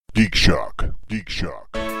Geek Shock. Geek Shock.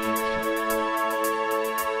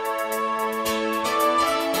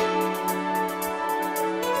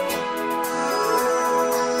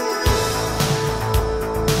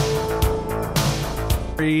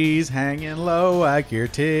 Hanging low like your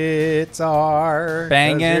tits are.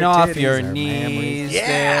 Banging off your knees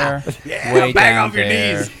there. Way bang down off your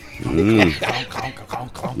there. knees.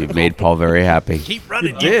 You've made Paul very happy. Keep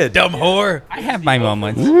running, you dumb whore. I have my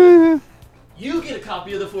moments. You get a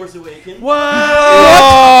copy of The Force Awakens. Whoa!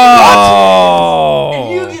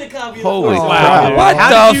 And you get a copy of Holy The Force crap. Awakens. What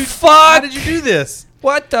How the did fuck? How did you do this?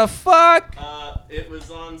 What the fuck? It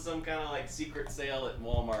was on some kind of like secret sale at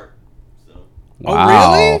Walmart. So Oh,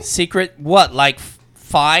 really? Secret what? Like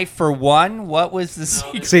 5 for 1? What was the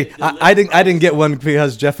secret? See, I didn't get one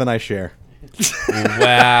because Jeff and I share.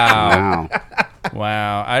 Wow. Wow.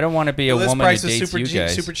 Wow. I don't want to be a This woman price that is dates super you cheap.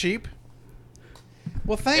 guys. Super cheap.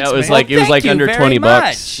 Well, thanks, yeah, it was man. like thank you under very $20,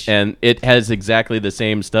 much. and it has exactly the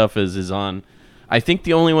same stuff as is on. I think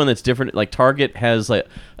the only one that's different, like Target has like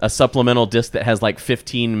a supplemental disc that has like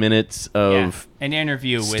 15 minutes of An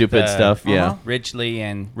interview with stupid stuff. Yeah. Ridley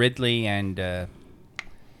and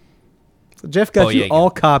Jeff got you Boyega. all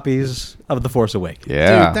copies of The Force Awakens.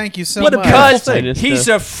 Yeah. Dude, thank you so What a much. because I just, he's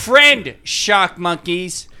a friend, Shock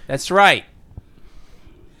Monkeys. That's right.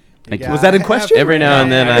 Thank you. Was that in question? Every now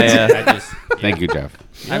and then I just, Thank you, Jeff.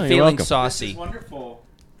 I'm you're feeling welcome. saucy.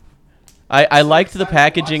 I liked the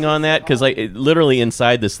packaging on that because like literally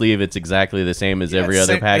inside the sleeve, it's exactly the same as every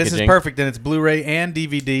other packaging. This is perfect, and it's Blu-ray and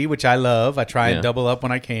DVD, which I love. I try Yeah. and double up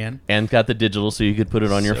when I can. And got the digital, so you could put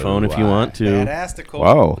it on your phone if you want to. Badastical.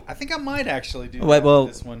 Whoa. I think I might actually do Well, that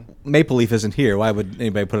with this one. Maple Leaf isn't here. Why would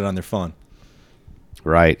anybody put it on their phone?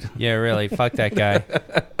 Right. Yeah, really. Fuck that guy.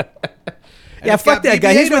 Yeah, it's fuck got that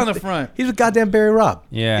guy. BB-8 He's on with, the front. He's with goddamn Barry Robb.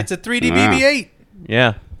 Yeah. It's a 3D Wow. BB-8.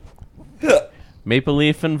 Yeah. Maple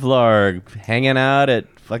Leaf and Vlarg hanging out at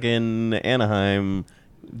fucking Anaheim,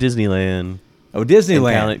 Disneyland, Oh,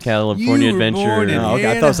 Disneyland. and California You were Adventure. born in Oh,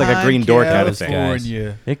 okay. I thought it was like a Green Door kind of thing.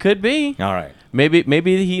 California. It could be. All right.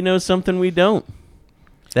 Maybe he knows something we don't.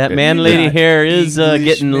 That Could man be lady that hair is getting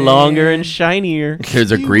Englishman. longer and shinier.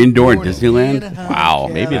 There's a green door in Disneyland? Wow.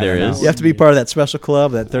 Maybe there is. You have to be part of that special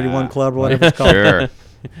club, that 31 club or whatever it's called. Sure.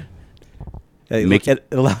 Hey, Mickey- it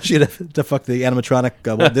allows you to fuck the animatronic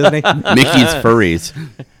Walt Disney. Mickey's furries.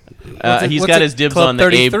 He's what's got it? his dibs Club on the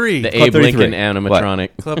Abe, 33. the Club Abe 33. Lincoln animatronic.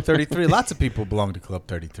 Club 33. Lots of people belong to Club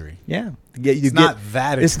 33. Yeah, It's not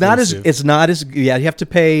that It's not as. exclusive. It's not as. Yeah, you have to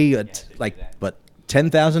pay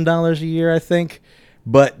 $10,000 a year, I think.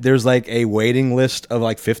 But there's like a waiting list of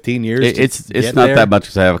like 15 years. to It's get not there. that much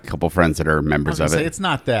because I have a couple friends that are I was members gonna of say, it. it's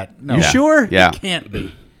not that. No. You sure? Yeah. It can't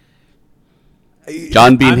be.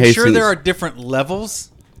 John Bean I'm Hastings. sure there are different levels.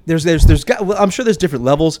 Well, I'm sure there's different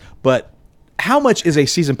levels, but how much is a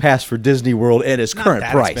season pass for Disney World at its Not current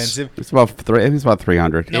that price? expensive. It's about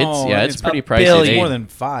 $300. No, it's pretty a pricey. billion. They- More than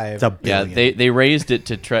 5. It's a Yeah, billion. they raised it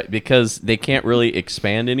to try because they can't really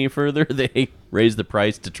expand any further. They raised the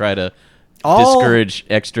price to try to discourage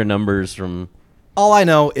extra numbers from. All I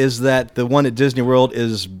know is that the one at Disney World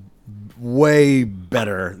is way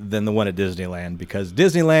better than the one at Disneyland because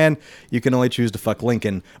Disneyland you can only choose to fuck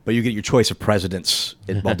Lincoln, but you get your choice of presidents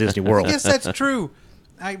at Walt Disney World. Yes, that's true.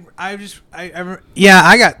 I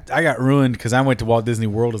got ruined because I went to Walt Disney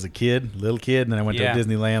World as a little kid, and then I went Yeah. to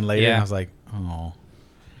Disneyland later, Yeah. and I was like, oh,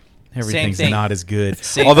 everything's thing. not as good.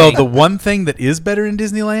 Same Although thing. the one thing that is better in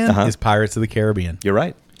Disneyland is Pirates of the Caribbean. You're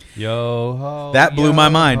right. Yo ho. That blew my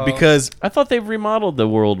mind because I thought they've remodeled the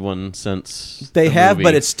world one since They the have, movie.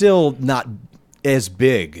 but it's still not as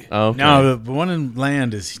big. okay. no, the one in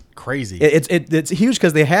land is crazy. It's huge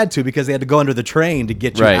because they had to go under the train to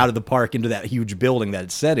get you Right. out of the park into that huge building that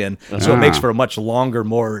it's set in. So it makes for a much longer,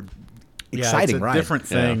 more exciting it's a ride. different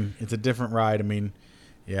thing. It's a different ride. I mean,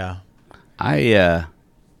 yeah. I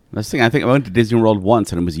think I went to Disney World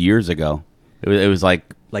once, and it was years ago. It was like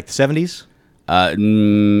Like the 70s.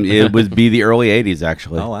 it would be the early '80s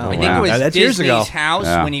actually. Oh, wow. I think Wow. it was Now, that's years Disney's ago. house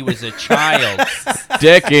Yeah. when he was a child.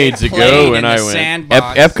 decades ago Played when in I the went.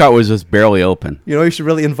 sandbox. Epcot was just barely open. You know, you should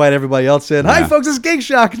really invite everybody else in. Hi, Yeah. folks. It's Geek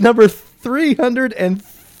Shock number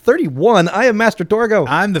 331. I am Master Torgo.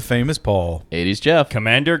 I'm the famous Paul. 80s Jeff.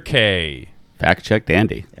 Commander K. Fact checked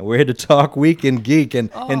Andy. And we're here to talk Week in Geek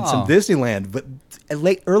and some Oh. Disneyland, but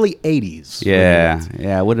early 80s. Yeah,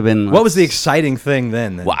 it would have been. What was the exciting thing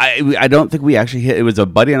then? Well, I don't think we actually hit. It was a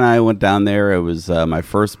buddy and I went down there. It was my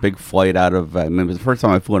first big flight out of. It was the first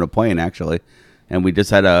time I flew in a plane actually, and we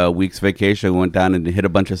just had a week's vacation. We went down and hit a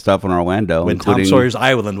bunch of stuff in Orlando, when Tom including Sawyer's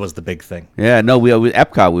Island was the big thing. Yeah, no, we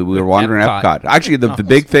Epcot. We were wandering Epcot. Epcot. Actually, the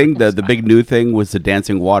big thing, the big new thing was the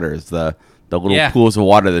dancing waters. The The little Yeah. pools of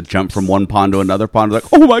water that jump from one pond to another pond. Like,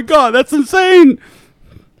 oh my god, that's insane!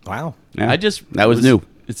 Wow. Yeah, That was new.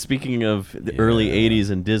 Speaking of the early '80s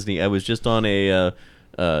and Disney, I was just on a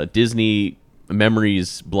Disney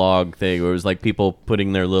memories blog thing where it was like people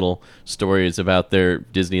putting their little stories about their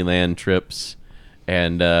Disneyland trips,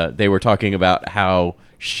 and they were talking about how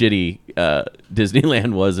shitty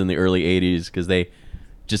Disneyland was in the early '80s because they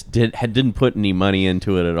just didn't put any money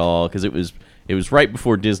into it at all because it was right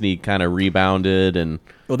before Disney kind of rebounded and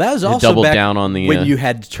Well, that was they also doubled back down on the when you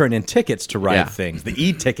had to turn in tickets to ride Yeah. things, the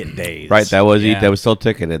e-ticket days. Right, that was Yeah. that was still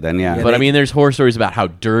ticketed then. Yeah, But I mean, there's horror stories about how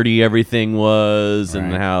dirty everything was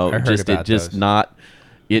and Right. how I heard just it about just those. not.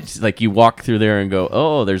 It's like you walk through there and go,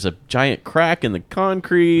 oh, there's a giant crack in the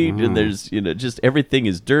concrete, and there's just everything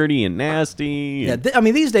is dirty and nasty. Yeah, I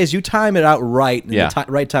mean, these days you time it out right in Yeah. the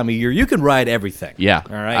right time of year. You can ride everything. Yeah.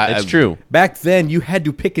 All right. That's true. Back then, you had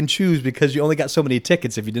to pick and choose because you only got so many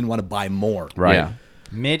tickets if you didn't want to buy more. right. Yeah.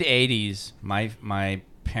 Mid 80s, my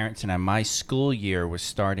parents and I, my school year was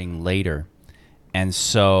starting later. And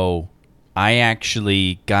so I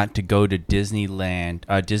actually got to go to Disney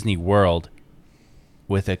World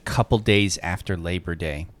with a couple days after Labor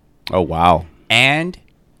Day. Oh wow. And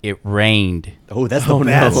it rained. Oh, that's the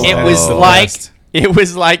best. It Oh, was the like best. it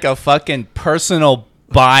was like a fucking personal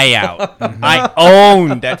buyout. I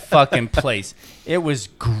owned that fucking place. It was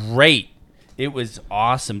great. It was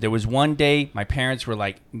awesome. There was one day my parents were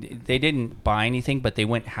like, they didn't buy anything, but they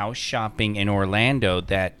went house shopping in Orlando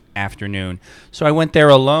that afternoon. So I went there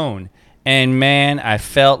alone. And man, I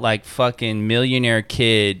felt like fucking millionaire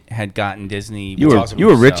kid had gotten Disney. You were World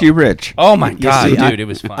Richie himself. Rich. Oh my You god, see, dude, it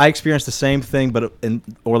was fun. I experienced the same thing, but in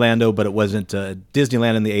Orlando, but it wasn't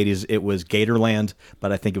Disneyland in the '80s. It was Gatorland,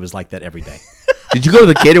 but I think it was like that every day. Did you go to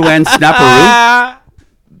the Gatorland Snapperoo?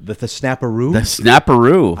 The Snapperoo. The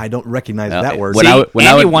Snapperoo. I don't recognize that word. when See, I- when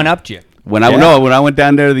I Andy would- one-upped you. When I Yeah. when I went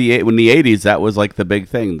down there in the '80s, that was like the big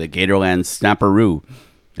thing. The Gatorland Snapperoo.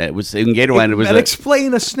 It was in Gatorland. It was.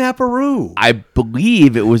 Explain a Snapperoo. I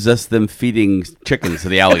believe it was just them feeding chickens to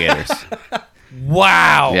the alligators.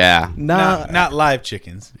 Wow. Yeah, Not live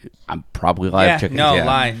chickens. I'm probably live Yeah, chickens. no, yeah.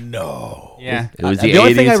 live. No. Yeah. It was the, The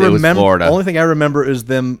only 80s. thing I It was remember, Florida. only thing I remember is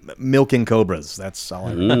them milking cobras. That's all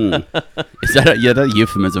I remember. Is that a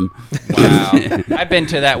euphemism? Wow. I've been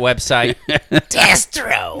to that website.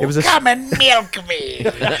 Destro, It was a- come and milk me.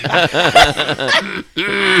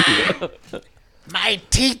 My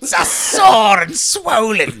teats are sore and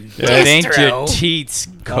swollen. It ain't your Destro. teats,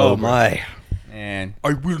 Oh Cobra. my! Man.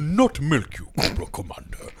 I will not milk you, Cobra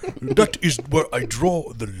Commander. That is where I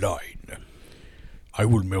draw the line. I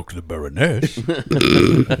will milk the Baroness.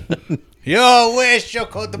 You wish you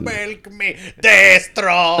could milk me,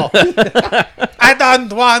 Destro. I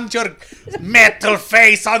don't want your metal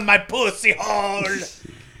face on my pussy hole.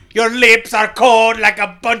 Your lips are cold like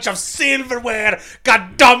a bunch of silverware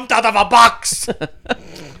got dumped out of a box.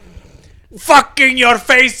 Fucking your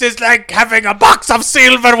face is like having a box of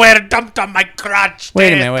silverware dumped on my crotch,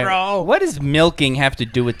 Wait a minute. Wait. Destro. What does milking have to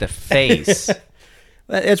do with the face?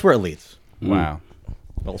 It's where it leads. Wow.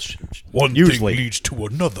 Well, One Usually. thing leads to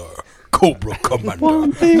another. Cobra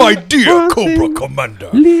Commander. My dear Cobra Commander.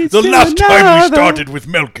 The last time we started with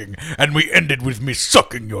milking and we ended with me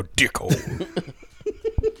sucking your dick hole.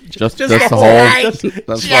 Just the whole. That's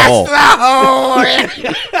the whole.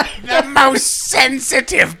 The most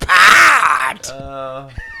sensitive part.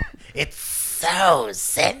 It's so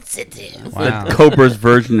sensitive. Wow. Cobra's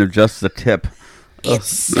version of just the tip. It's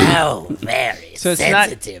so very So it's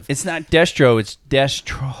sensitive. not Destro, it's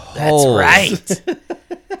Destro. That's right.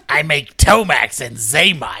 I make Tomax and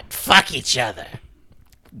Zaymot fuck each other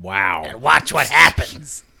wow. and watch what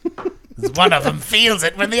happens. One of them feels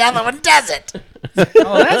it when the other one doesn't.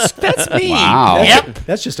 Oh, that's me. Wow. Yep.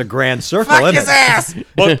 That's just a grand circle, Fuck isn't his it? ass.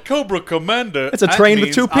 But Cobra Commander, It's a train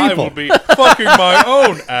with two I people. will be fucking my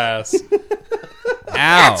own ass. Ow.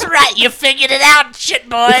 That's right. You figured it out, shit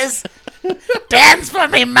boys. Dance for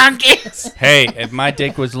me, monkeys. Hey, if my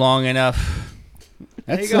dick was long enough.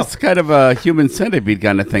 That's kind of a human centipede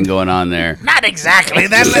kind of thing going on there. Not exactly.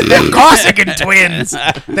 They're Corsican twins.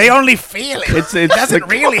 They only feel it. It's doesn't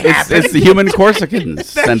really happen. It's the human Corsican They're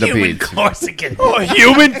centipede. human Corsican.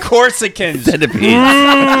 Human Corsicans. Centipede.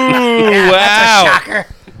 Yeah, wow.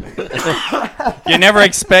 that's a shocker.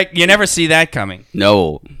 You never see that coming.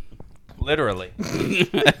 No. Literally.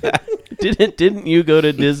 Didn't you go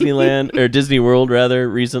to Disneyland or Disney World rather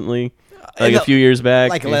recently? Like a few years back?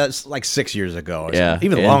 Like 6 years ago. Or yeah. something.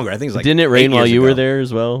 Even Yeah. longer. I think it's like. Didn't it 8 rain while years you were ago. there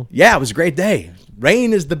as well? Yeah, it was a great day.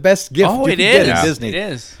 Rain is the best gift Oh, you it can get is. at Disney. It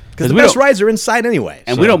is. because the we best don't- rides are inside anyway.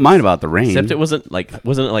 And so- we don't mind about the rain. Except it wasn't like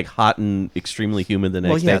hot and extremely humid the next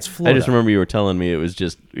Well, yeah, day. it's I Florida. just remember you were telling me it was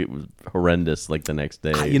horrendous like the next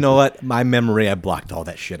day. You know what? My memory, I blocked all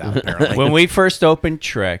that shit out. Apparently, When we first opened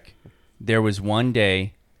Trek, there was one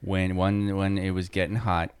day when it was getting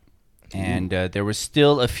hot, and there was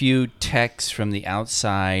still a few techs from the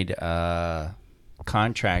outside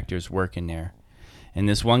contractors working there. And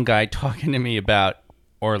this one guy talking to me about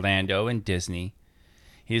Orlando and Disney,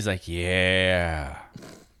 he's like, yeah,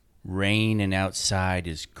 rain and outside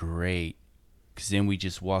is great. Because then we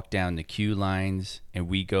just walk down the queue lines and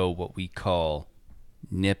we go what we call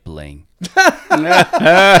nippling.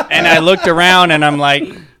 And I looked around and I'm like,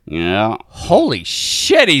 Yeah. holy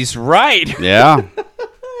shit, he's right. Yeah.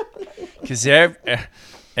 Because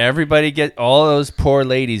everybody all those poor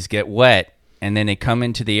ladies get wet, and then they come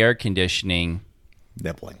into the air conditioning,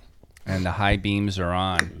 nippling. and the high beams are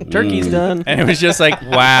on. Turkey's done. And it was just like,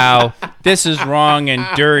 wow, this is wrong and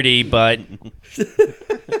dirty, but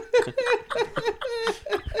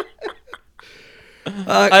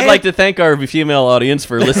I'd like to thank our female audience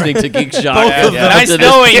for listening to Geek Shock. Nice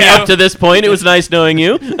knowing you. Up to this point, it was nice knowing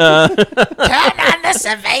you. Turn on the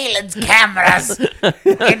surveillance cameras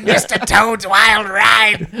in Mr. Toad's Wild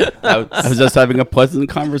Ride. I was just having a pleasant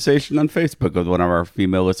conversation on Facebook with one of our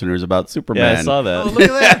female listeners about Superman. Yeah, I saw that. Look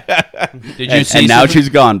at that. did you And, see and now Super- she's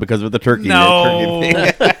gone because of the turkey. No. the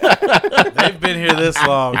turkey thing. They've been here this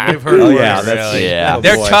long. They've heard Oh worse. yeah, that's Yeah.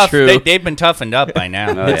 They're boy. tough. True. They've been toughened up by now.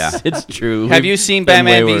 Oh, yeah. It's true. Have We've you seen done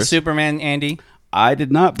Batman way v worse. Superman, Andy? I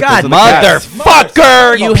did not. God, because of the cats.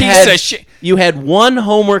 Motherfucker! You piece had, of shit. You had one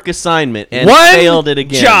homework assignment and One failed it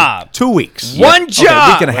again. job. 2 weeks. One Okay, job.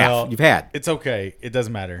 a week and a half. Well, You've had. It's okay. It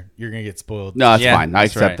doesn't matter. You're gonna get spoiled. No, it's Yeah, fine. I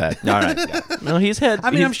that's accept right. that. All right. Yeah. No, he's had. I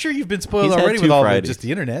mean, he's- I'm sure you've been spoiled he's had already 2 with all of Fridays. just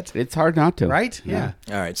the internet, It's hard not to. right? Yeah.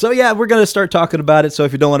 All right. So yeah, we're gonna start talking about it. So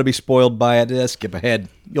if you don't want to be spoiled by it, skip ahead.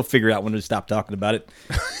 You'll figure out when to stop talking about it.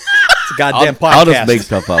 It's a goddamn podcast. I'll just make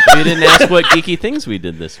stuff up. You didn't ask what geeky things we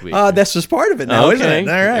did this week. That's just part of it now, isn't okay. it?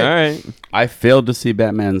 All right. All right. I failed to see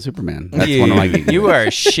Batman and Superman. That's one of my geeks. You are a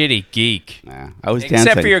shitty geek. Yeah, I was Except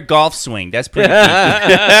dancing. for your golf swing. That's pretty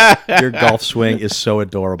geeky. Your golf swing is so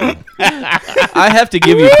adorable. I have to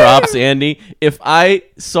give you props, Andy. If I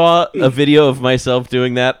saw a video of myself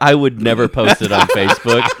doing that, I would never post it on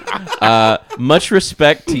Facebook. Much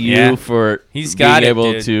respect to you Yeah. for He's got being it,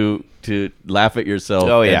 able dude. to laugh at yourself.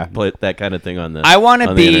 Oh, yeah. and put that kind of thing on the. I want to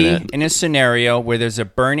on the be internet. in a scenario where there's a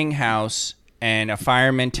burning house and a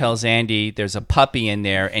fireman tells Andy there's a puppy in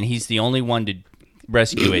there and he's the only one to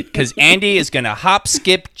rescue it. Because Andy is going to hop,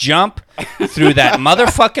 skip, jump through that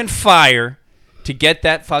motherfucking fire to get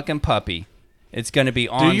that fucking puppy. It's going to be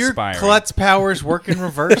Do your awe-inspiring. klutz powers work in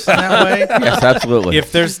reverse in that way? Yes, absolutely.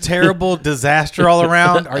 If there's terrible disaster all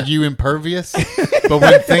around, are you impervious? But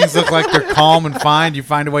when things look like they're calm and fine, you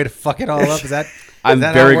find a way to fuck it all up. I'm that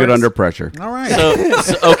how very it good works? under pressure. All right.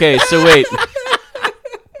 So wait.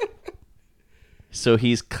 So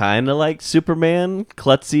he's kind of like Superman,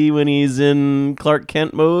 klutzy when he's in Clark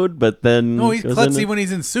Kent mode, but then no, he's goes klutzy into- when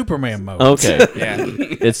he's in Superman mode. Okay, Yeah.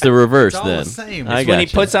 it's the reverse It's all then. the same. I It's When he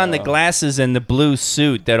gotcha. puts on the glasses and the blue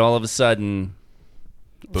suit that all of a sudden,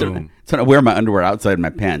 boom. So I wear my underwear outside my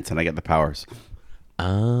pants and I get the powers.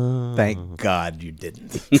 Thank God you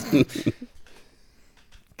didn't.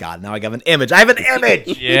 God, now I got an image. I have an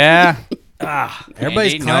image. Yeah.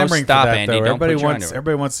 Everybody's Andy, no, clamoring stop, for that, Andy. though. Don't put your underwear.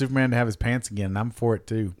 Everybody wants Superman to have his pants again, and I'm for it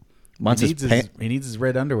too. Once he, his needs he needs his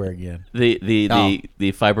red underwear again. The Oh.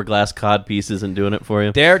 the fiberglass cod piece isn't doing it for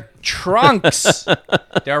you. They're trunks.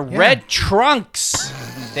 They're red trunks.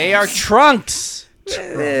 They are trunks. Yeah,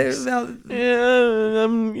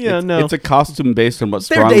 no. It's a costume based on what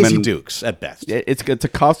They're Daisy strongmen. Dukes at best. It's a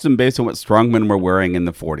costume based on what strongmen were wearing in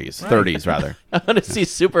the 40s, 30s rather. I want to see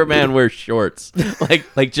Superman wear shorts,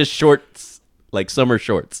 like just shorts, like summer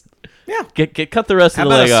shorts. Yeah. Cut the rest How of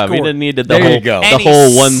the about leg a off. He skirt? didn't need the There whole you go. the And whole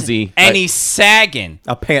he's- onesie. And he's sagging.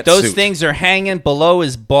 A pantsuit. Those things are hanging below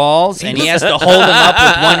his balls, and he has to hold them up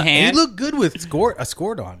with one He hand. looked good with a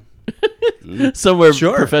skirt on. Somewhere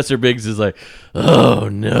Sure. Professor Biggs is like, oh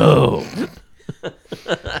no.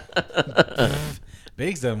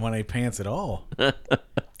 Biggs doesn't want any pants at all.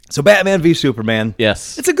 So Batman v Superman.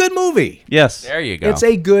 Yes. It's a good movie. Yes. There you go. It's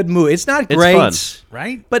a good movie. It's not It's great, fun.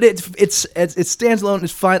 Right? but it stands alone.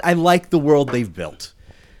 It's fun. I like the world they've built.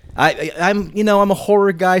 I'm a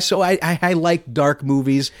horror guy, so I like dark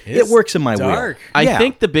movies. It's it works in my dark. wheel. I Yeah.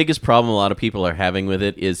 think the biggest problem a lot of people are having with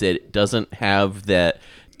it is it doesn't have that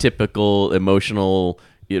typical emotional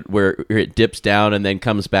where it dips down and then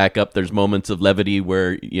comes back up. There's moments of levity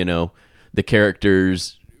where, the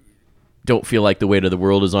characters don't feel like the weight of the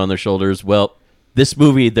world is on their shoulders. Well, This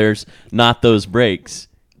movie, there's not those breaks.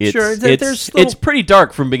 It's, Sure, there's it's little- pretty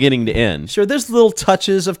dark from beginning to end. Sure, there's little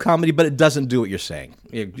touches of comedy, but it doesn't do what you're saying.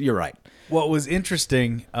 You're right. What was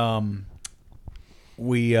interesting,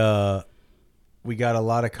 we got a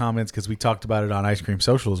lot of comments because we talked about it on Ice Cream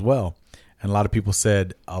Social as well. And a lot of people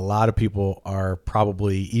said a lot of people are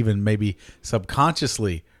probably even maybe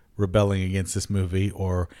subconsciously rebelling against this movie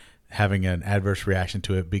or having an adverse reaction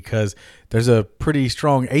to it because there's a pretty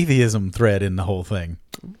strong atheism thread in the whole thing.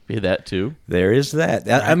 Be that too. There is that.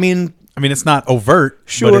 I mean, it's not overt,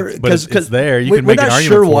 sure, but it's there. You can we're make an not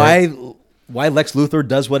argument sure for it. why Lex Luthor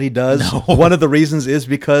does what he does. One of the reasons is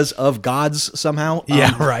because of gods somehow.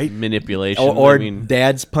 Yeah, right. Manipulation. Or I mean,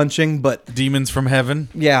 dad's punching, but Demons from heaven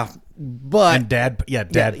yeah, but and dad yeah,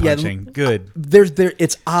 punching. Good.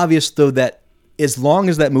 It's obvious though that as long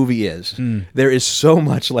as that movie is, there is so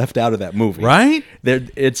much left out of that movie. Right?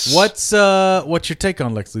 It's What's your take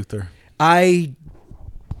on Lex Luthor? I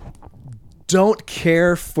don't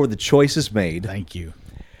care for the choices made. Thank you.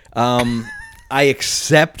 I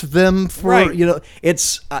accept them for Right.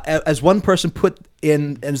 it's as one person put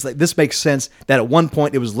in, and it's like this makes sense that at one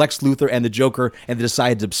point it was Lex Luthor and the Joker, and they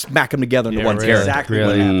decided to smack them together into one character. Exactly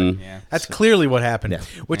Really? what happened. That's clearly what happened.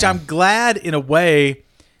 Which I'm glad in a way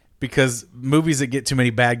because movies that get too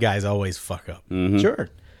many bad guys always fuck up. Sure,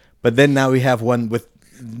 but then now we have one with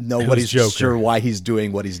nobody's Joker. sure why he's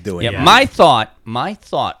doing what he's doing. Yeah, my thought, my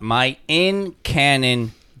in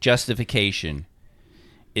canon justification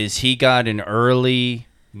is he got an early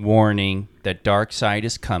warning that Darkseid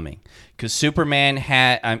is coming because Superman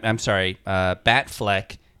Batfleck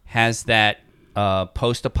has that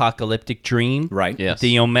post-apocalyptic dream, Right. Yes.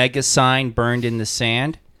 The Omega sign burned in the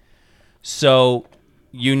sand. So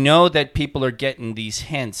you know that people are getting these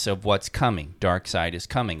hints of what's coming. Darkseid is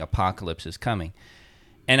coming. Apocalypse is coming.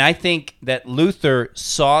 And I think that Luthor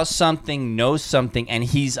saw something, knows something, and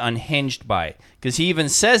he's unhinged by it. Because he even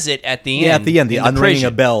says it at the end. Yeah, at the end, the in unringing prison.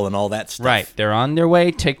 a bell and all that stuff. Right. They're on their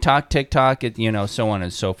way. Tick-tock, tick-tock, so on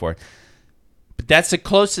and so forth. But that's the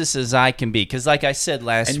closest as I can be. Because like I said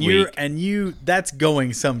last week. That's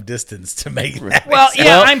going some distance to make that. Well, make sense.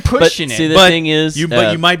 yeah, I'm pushing but it. see, the but thing is, you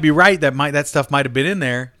might be right. That stuff might have been in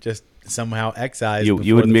there, just somehow excised. You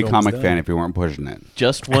before wouldn't the be a film was comic done. fan if you weren't pushing it.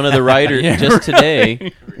 just one of the writers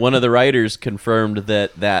today, one of the writers confirmed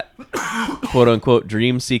that quote unquote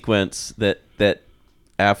dream sequence that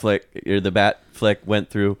Affleck or the Batfleck went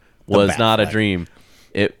through was not a dream.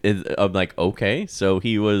 I'm like, okay, so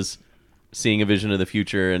he was seeing a vision of the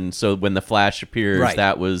future, and so when the Flash appears, Right.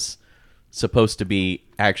 that was supposed to be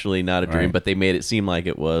actually not a dream, Right. but they made it seem like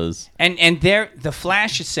it was. And the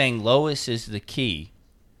Flash is saying Lois is the key.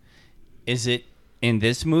 Is it in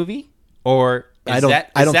this movie? Or is I don't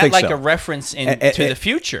that think like so. a reference to the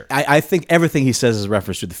future? I think everything he says is a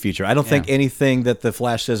reference to the future. I don't think anything that the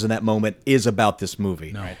Flash says in that moment is about this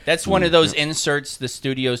movie. No. That's one of those inserts the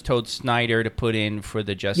studios told Snyder to put in for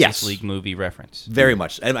the Justice Yes. League movie reference. Very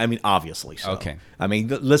much. I mean, obviously. So. Okay. I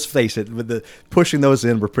mean, let's face it. With the pushing those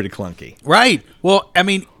in, were pretty clunky. Right. Well, I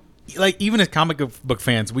mean, like even as comic book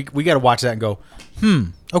fans, we got to watch that and go,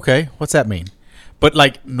 okay, what's that mean? But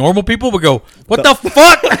like normal people would go, what the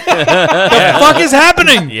fuck? The fuck is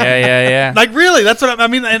happening? Yeah. Like really, that's what I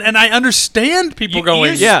mean. And I understand people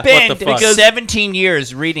going, you yeah, spend what the fuck? 17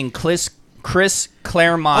 years reading Chris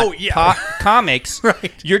Claremont Oh, yeah. comics.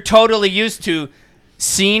 Right. You're totally used to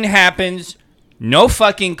scene happens, no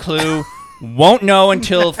fucking clue, won't know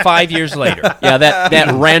until 5 years later. Yeah,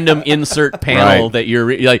 that random insert panel Right. that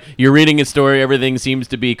you're reading a story, everything seems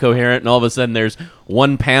to be coherent, and all of a sudden there's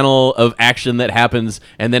one panel of action that happens,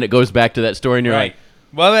 and then it goes back to that story, and you're like,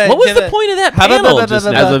 Well, what was the point of that panel just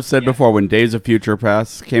now? As I've said before, when Days of Future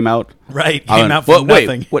Past came out, Right, I came went, out from wait,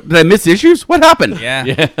 nothing. what, did I miss issues? What happened? Yeah.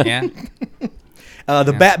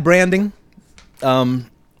 The bat branding,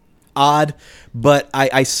 odd, but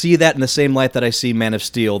I see that in the same light that I see Man of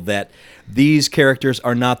Steel, that these characters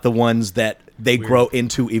are not the ones that they grow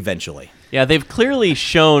into eventually. Yeah, they've clearly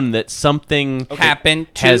shown that something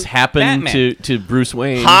Happened to has happened Batman. to Bruce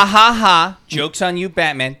Wayne. Ha ha ha! Joke's on you,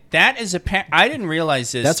 Batman. That is I didn't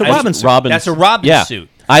realize this. That's a I- Robin suit. That's a Robin yeah. suit.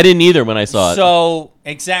 I didn't either when I saw it. So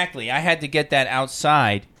exactly, I had to get that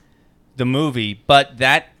outside the movie, but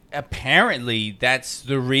that apparently that's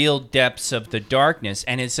the real depths of the darkness,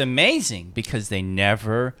 and it's amazing because they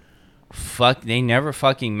never fucking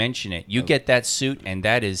mention it. You get that suit, and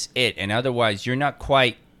that is it, and otherwise you're not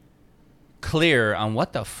quite clear on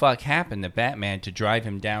what the fuck happened to Batman to drive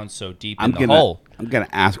him down so deep in the hole. I'm gonna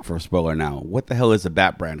ask for a spoiler now. What the hell is a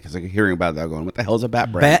Bat brand? Because I'm hearing about that, going, what the hell is a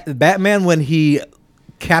Bat brand? Batman, when he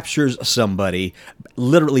captures somebody,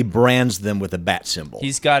 literally brands them with a bat symbol.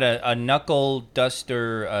 He's got a knuckle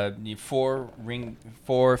duster,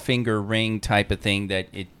 four finger ring type of thing that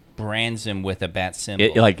it brands him with a bat symbol.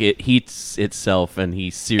 It heats itself, and he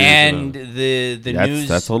sears and them. the news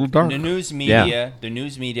that's a little dark. The news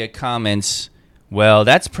media comments. Well,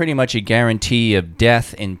 that's pretty much a guarantee of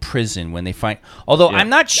death in prison when they find. Although I'm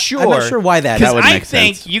not sure. I'm not sure why that. Because would I make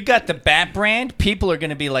think sense. you got the bat brand. People are going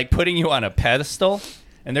to be like putting you on a pedestal,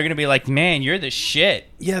 and they're going to be like, "Man, you're the shit."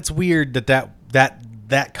 Yeah, it's weird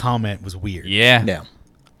that comment was weird. Yeah. Yeah.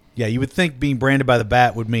 Yeah, you would think being branded by the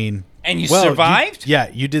bat would mean. And you well, survived?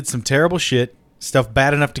 You did some terrible shit, stuff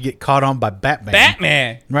bad enough to get caught on by Batman.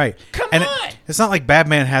 Batman. Right. Come and on. It's not like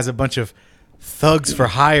Batman has a bunch of thugs for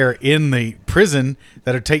hire in the prison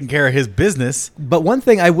that are taking care of his business. But one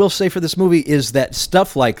thing I will say for this movie is that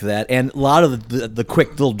stuff like that, and a lot of the quick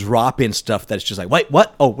little drop-in stuff that's just like, wait,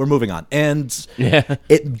 what? Oh, we're moving on. And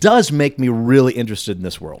it does make me really interested in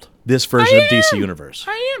this world, this version of DC Universe.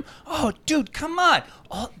 I am. Oh, dude, come on.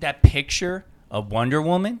 Oh, that picture of Wonder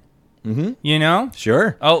Woman. Mm-hmm. You know?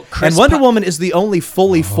 Sure. Oh, Chris and Wonder Pi- Woman is the only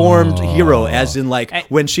fully formed hero, as in, like,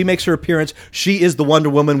 when she makes her appearance, she is the Wonder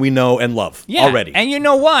Woman we know and love already. And you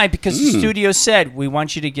know why? Because the studio said, we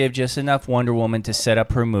want you to give just enough Wonder Woman to set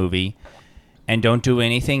up her movie and don't do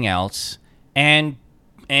anything else. And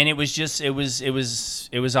it was just, it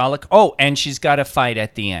was all like, oh, and she's got a fight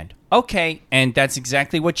at the end. Okay. And that's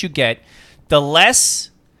exactly what you get.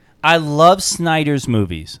 I love Snyder's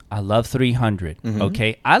movies. I love 300.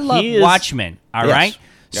 Okay. I love Watchmen. All right.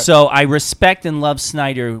 Yep. So I respect and love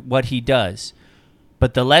Snyder, what he does.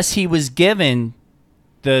 But the less he was given,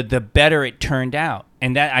 the better it turned out.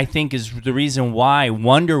 And that, I think, is the reason why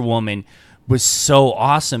Wonder Woman was so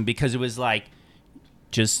awesome, because it was like,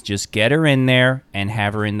 just get her in there and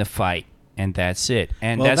have her in the fight. And that's it.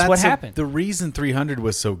 And that's what happened. The reason 300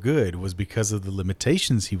 was so good was because of the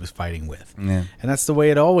limitations he was fighting with. Yeah. And that's the way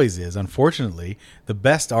it always is. Unfortunately, the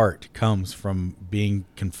best art comes from being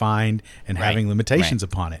confined and having limitations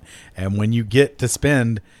upon it. And when you get to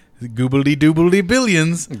spend goobly-doobly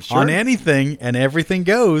billions on anything and everything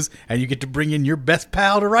goes, and you get to bring in your best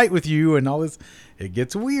pal to write with you and all this, it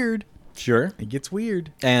gets weird. Sure. It gets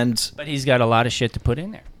weird. And But he's got a lot of shit to put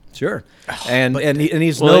in there. sure. And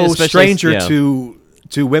he's Well, no especially- stranger yeah.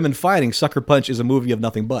 to women fighting. Sucker Punch is a movie of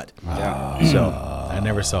nothing but. So I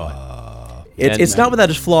never saw it. it's not without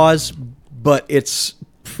its flaws, but it's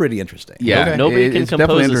pretty interesting. Yeah, Okay. Nobody can it's definitely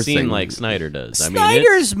compose a interesting. scene like Snyder does. I mean,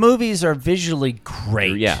 Snyder's movies are visually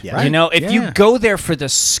great. Yeah. Yeah. You know, if you Yeah. go there for the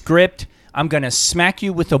script, I'm going to smack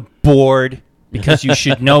you with a board because you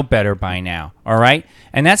should know better by now. All right?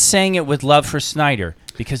 And that's saying it with love for Snyder,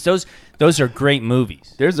 because those are great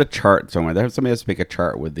movies. There's a chart somewhere. Somebody has to make a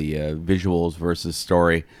chart with the visuals versus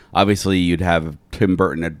story. Obviously, you'd have Tim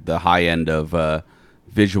Burton at the high end of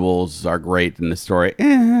visuals are great and the story,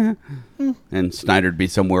 and Snyder'd be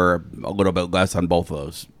somewhere a little bit less on both of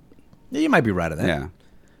those. You might be right on that.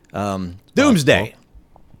 Yeah. Doomsday.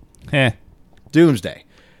 Doomsday.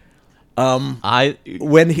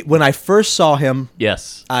 When I first saw him,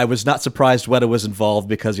 Yes. I was not surprised Weta was involved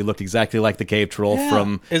because he looked exactly like the cave troll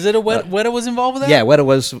from. Is it Weta was involved with that? Yeah, Weta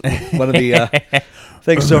was one of the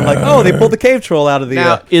things. So I'm like, oh, they pulled the cave troll out of the.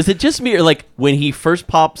 Now, is it just me, or like when he first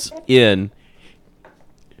pops in,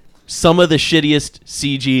 some of the shittiest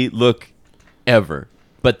CG look ever,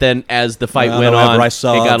 but then as the fight went on, I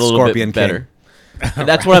saw it got a little Scorpion bit better. King.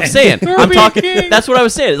 That's what I'm saying. I'm talking. That's what I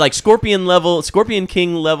was saying. Like Scorpion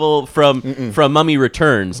King level from Mummy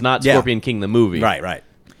Returns, not Yeah. Scorpion King the movie. Right.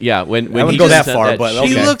 Yeah. When I wouldn't he go just that said far, but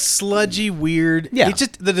He okay. looks sludgy, weird. Yeah. It's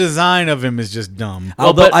just the design of him is just dumb. Well,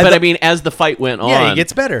 Although but I mean, as the fight went on, Yeah, it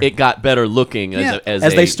gets better. It got better looking Yeah. as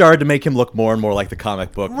As they started to make him look more and more like the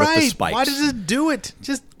comic book with the Right. spikes. Why does it do it?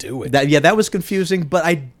 Just do it. That was confusing, but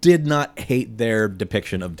I did not hate their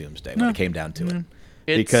depiction of Doomsday when it came down to it.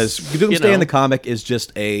 Because Doomsday in the comic is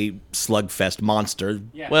just a slugfest monster.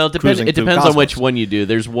 Well, it cruising depends through on which cosmos. one you do.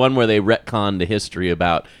 There's one where they retcon the history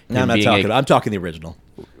about No, him I'm not being talking. a, I'm talking the original.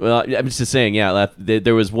 Well, I'm just saying, yeah.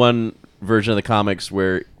 There was one version of the comics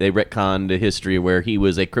where they retconned the history where he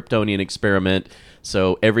was a Kryptonian experiment.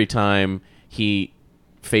 So every time he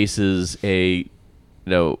faces a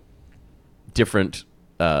different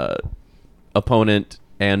opponent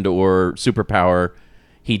and or superpower,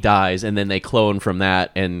 he dies, and then they clone from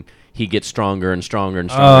that, and he gets stronger and stronger and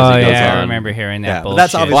stronger as he goes on. I rember hearing that Yeah, but bullshit.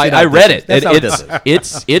 that's obviously Well, I not read this. it. That's and not what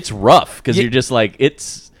this is. it's rough because Yeah. you're just like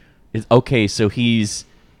it's okay. So they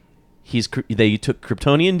took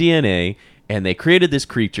Kryptonian DNA and they created this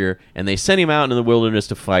creature and they sent him out into the wilderness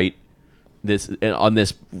to fight this on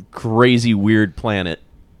this crazy weird planet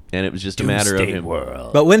and it was just a matter of him.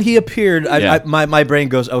 But when he appeared, Yeah. my brain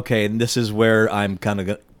goes, okay, and this is where I'm kind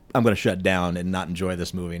of I'm going to shut down and not enjoy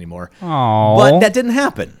this movie anymore. Aw. But that didn't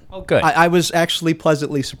happen. Oh, good. I was actually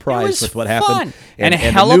pleasantly It surprised was with what fun. happened. And a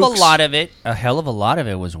the hell of a nukes, lot of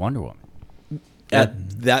it was Wonder Woman.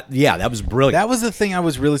 that was brilliant. That was the thing I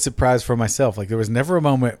was really surprised for myself. Like there was never a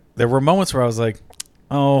moment. There were moments where I was like,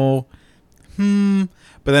 "Oh,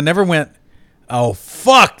 but I never went, "Oh,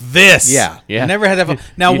 fuck this." Yeah. Yeah. I never had that.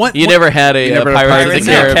 Now, You never had a never had Pirates of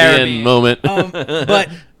the Pirates of the Caribbean Caribbean. moment. but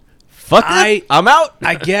Fuck I- it. I'm out.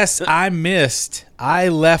 I guess I missed. I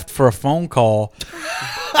left for a phone call.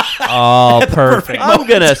 Oh, perfect. I'm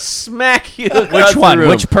gonna smack you. Which one?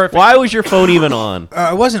 Which perfect? Why was your phone even on?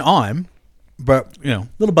 I wasn't on, but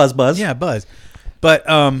Little buzz. yeah, buzz. But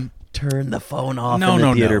Turn the phone off No, in the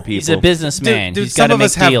no, theater, no. people. He's a businessman. dude, He's got some to of make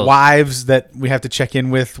us have deals. wives that we have to check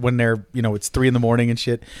in with when they're it's 3 a.m. and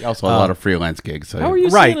shit. Also, a lot of freelance gigs. So How are you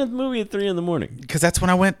Right. seeing a movie at 3 a.m? Because that's when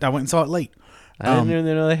I went. I went and saw it late. I didn't even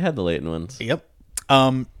know they had the late ones. Yep.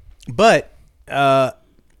 But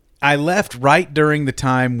I left right during the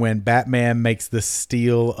time when Batman makes the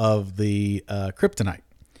steal of the kryptonite,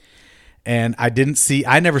 and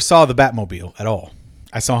I never saw the Batmobile at all.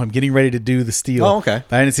 I saw him getting ready to do the steal. Oh, okay.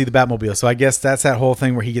 But I didn't see the Batmobile, so I guess that's that whole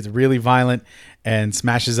thing where he gets really violent and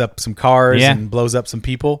smashes up some cars Yeah. and blows up some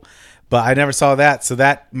people. But I never saw that, so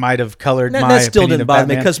that might have colored my That still opinion didn't of bother me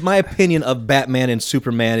Batman. because my opinion of Batman and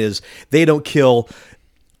Superman is they don't kill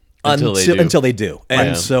Until they do. and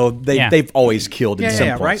Right. so Yeah. they've always killed in Yeah, some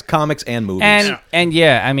yeah, points, right. comics and movies. And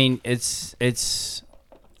yeah, I mean, it's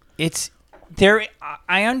there.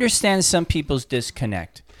 I understand some people's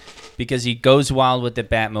disconnect because he goes wild with the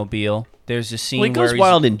Batmobile. There's a scene Well, he where goes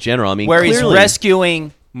wild in general. I mean, where he's clearly-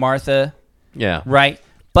 rescuing Martha, Yeah. right?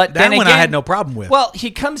 But that then one again, I had no problem with. Well, he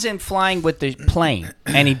comes in flying with the plane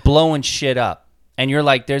and he blowing shit up. And you're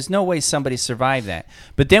like, there's no way somebody survived that.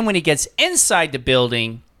 But then when he gets inside the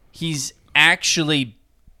building, he's actually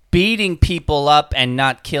beating people up and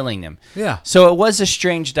not killing them. Yeah. So it was a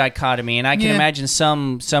strange dichotomy. And I can Yeah. imagine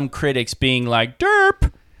some critics being like,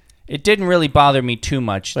 derp. It didn't really bother me too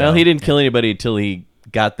much, though. Well, he didn't kill anybody until he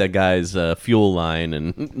got that guy's fuel line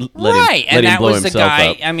and let right. him, And let him that blow was the himself guy.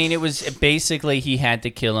 up. I mean, it was basically he had to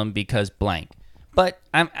kill him because blank. But,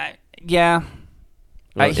 yeah.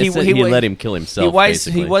 Well, he he wa- let him kill himself. He was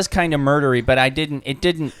basically. kind of murdery, but it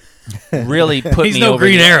didn't really put he's me no over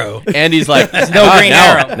Green the- Arrow. And he's like, no "Ah, Green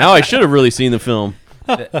now, Arrow." Now I should have really seen the film.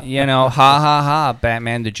 You know, ha ha ha,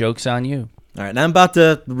 Batman, the joke's on you. All right, now I'm about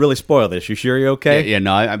to really spoil this. You sure you're okay? Yeah,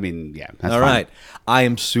 no, I mean, yeah. That's All fine. right. I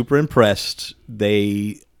am super impressed.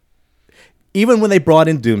 Even when they brought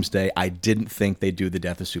in Doomsday, I didn't think they'd do the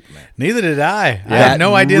death of Superman. Neither did I. I That had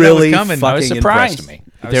no idea really that was coming. fucking I was surprised. impressed me.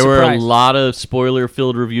 I was There were a surprised. lot of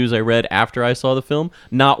spoiler-filled reviews I read after I saw the film.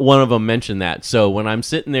 Not one of them mentioned that. So when I'm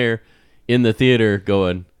sitting there in the theater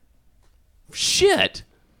going, shit,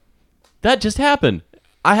 that just happened.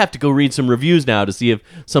 I have to go read some reviews now to see if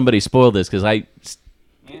somebody spoiled this because I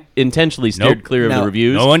intentionally steered Nope. clear of No. the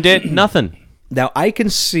reviews. No one did? Nothing. Now, I can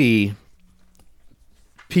see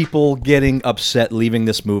people getting upset leaving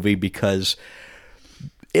this movie because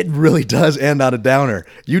it really does end on a downer.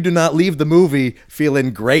 You do not leave the movie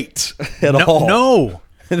feeling great at all. No.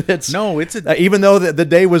 It's, No, it's a- even though the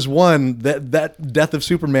day was won, that death of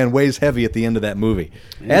Superman weighs heavy at the end of that movie,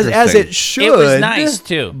 as Interesting. it should. It was nice,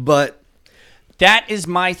 too. but That is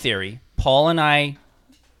my theory. Paul and I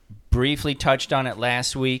briefly touched on it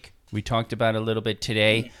last week. We talked about it a little bit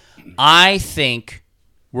today. I think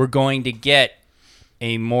we're going to get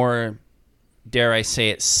a more, dare I say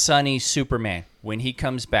it, sunny Superman when he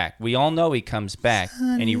comes back. We all know he comes back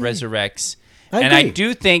and he resurrects. I and I agree.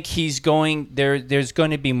 do think he's going there. There's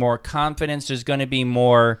going to be more confidence. There's going to be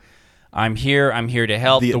more. I'm here to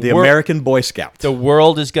help. the wor- American Boy Scout. the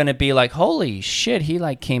world is going to be like, holy shit, he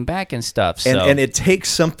like came back and stuff. So And it takes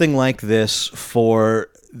something like this for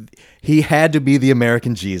he had to be the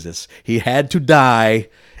American Jesus. He had to die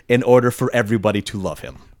in order for everybody to love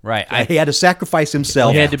him. right, He had to sacrifice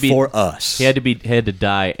himself He had to be- for us. He had to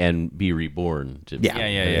die and be reborn. To, yeah.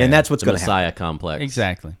 Yeah. And that's what's the going to happen. Messiah complex.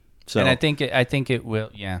 exactly. So- and I think it will.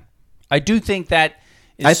 Yeah, I do think that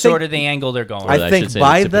is I think- sort of the angle they're going. I I should think say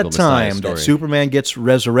by the the typical Messiah time that story. Superman gets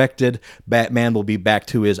resurrected, Batman will be back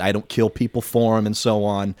to his I don't kill people for him and so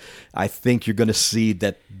on. I think you're going to see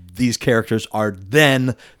that these characters are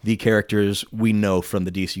then the characters we know from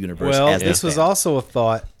the DC universe. Well, as they this was stand. also a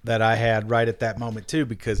thought that I had right at that moment too,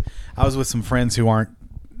 because I was with some friends who aren't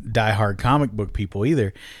diehard comic book people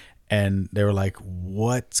either, and they were like,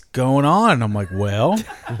 "What's going on?" And I'm like, "Well,"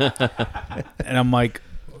 and I'm like,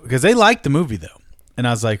 because they liked the movie though, and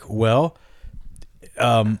I was like, "Well,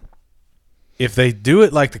 if they do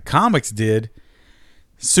it like the comics did,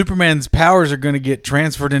 Superman's powers are going to get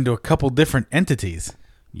transferred into a couple different entities.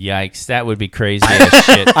 Yikes, that would be crazy as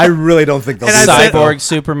shit. I really don't think they'll And do I that, said- though. Cyborg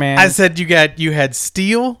Superman. I said you had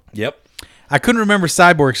Steel. Yep. I couldn't remember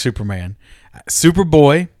Cyborg Superman,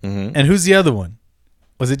 Superboy, and who's the other one?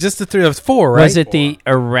 Was it just the three? It was four, right? Was it the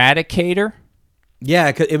Eradicator?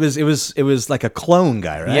 Yeah, it was like a clone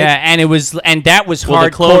guy, right? Yeah, and that was Well,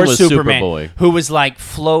 the clone hardcore was Superman, Superboy. who was like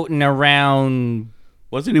floating around,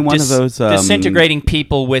 Wasn't he one of those disintegrating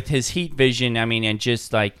people with his heat vision. I mean, and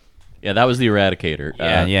just like Yeah, that was the Eradicator.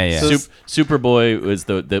 Yeah. Superboy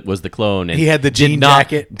was the clone. And He had the did jean not-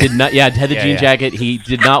 jacket. Did not. Yeah, had the jean yeah. jacket. He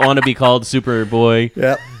did not want to be called Superboy.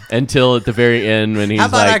 Yep. Until at the very end when he's How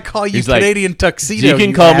about like, I call you he's like, Canadian tuxedo? you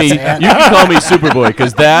can call me. You asshat. can call me Superboy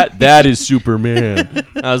because that is Superman.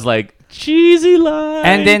 I was like, cheesy line.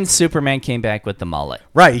 and then Superman came back with the mullet.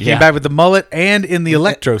 Right, he came Yeah. back with the mullet and in the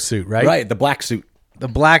electro suit, right? Right, the black suit. The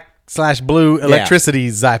black/blue electricity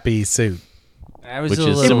zappy suit. That was which a is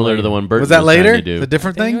little similar to later. the one Burton Was that trying later? to do. The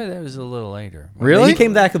different I think thing? that was a little later. Really? He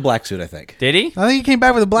came back with black suit, I think. Did he? I think he came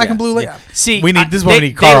back with a black and blue. Yeah. See, we need this. Is what we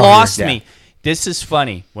need. They Carl here. lost Yeah. me. This is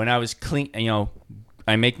funny. When I was clean,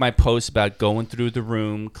 I make my posts about going through the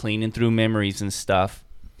room, cleaning through memories and stuff.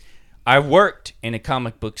 I worked in a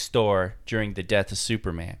comic book store during the death of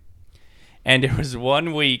Superman. And there was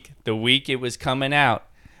one week, the week it was coming out,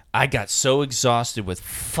 I got so exhausted with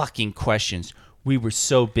fucking questions. We were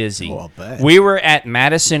so busy. Oh, I'll bet. We were at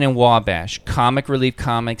Madison and Wabash, Comic Relief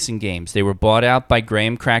Comics and Games. They were bought out by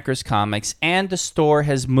Graham Crackers Comics, and the store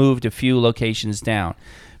has moved a few locations down.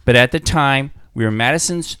 But at the time, we were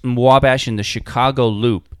Madison and Wabash in the Chicago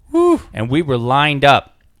Loop. And we were lined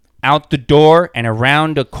up out the door and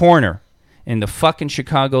around a corner in the fucking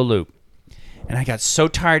Chicago Loop. And I got so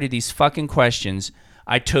tired of these fucking questions,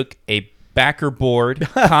 I took a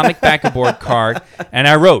comic backer board card, and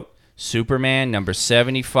I wrote, Superman number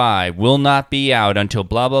 75 will not be out until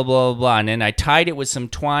blah, blah, blah, blah, blah. And then I tied it with some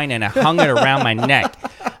twine and I hung it around my neck.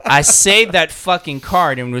 I saved that fucking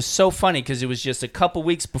card, and it was so funny because it was just a couple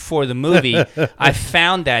weeks before the movie. I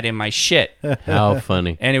found that in my shit. How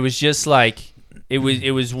funny. And it was just like, it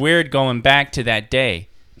was weird going back to that day.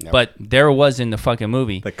 But there it was in the fucking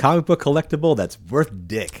movie. The comic book collectible that's worth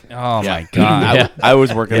dick. Oh, my God. I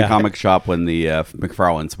was working in a comic shop when the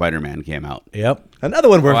McFarlane Spider-Man came out. Yep. Another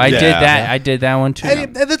one worth I dick. did that. I did that one, too.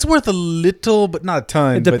 And that's worth a little, but not a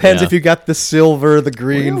ton. It but- depends yeah. if you got the silver, the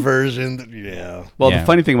green version. Yeah. Well, Yeah. the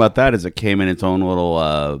funny thing about that is it came in its own little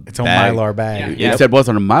Its own bag. Mylar bag. Yeah. It said it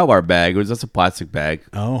wasn't a Mylar bag; it was just a plastic bag.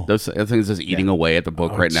 Oh. those things just eating away at the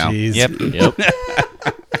book right now. Jeez. Yep. Yep.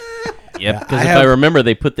 Yep. Because if I remember,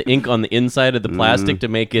 they put the ink on the inside of the plastic to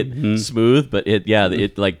make it smooth, but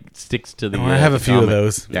it like sticks to the. Oh, I have a few of comic.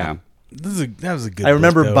 those. Yeah. That was a good. I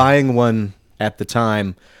remember book, though. buying one at the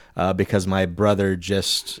time because my brother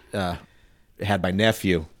just had my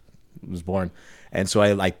nephew was born, and so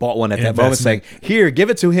I bought one at that moment, saying, Investment. "Here,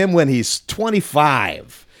 give it to him when he's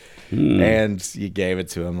 25." And you gave it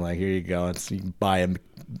to him, like, "Here you go. You can buy a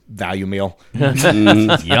value meal."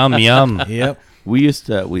 Yum, yum. Yep. We used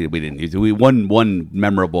to. We didn't use it. We one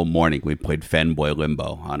memorable morning we played Fanboy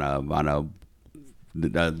Limbo on a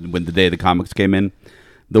when the day the comics came in.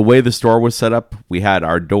 The way the store was set up, we had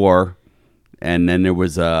our door, and then there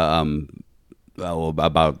was a there's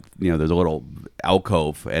a little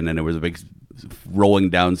alcove, and then there was a big rolling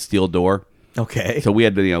down steel door. Okay. So we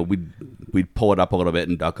had to we'd pull it up a little bit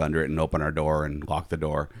and duck under it and open our door and lock the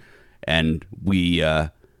door, and we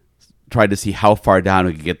tried to see how far down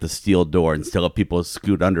we could get the steel door and still let people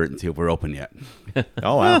scoot under it and see if we're open yet.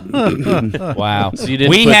 Oh wow. Wow. So you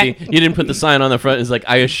didn't put the sign on the front. It's like,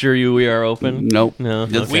 I assure you, we are open. Nope. No.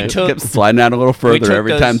 Just Okay. We took- kept sliding out a little took further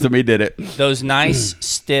every those- time somebody did it. Those nice,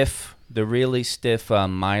 the really stiff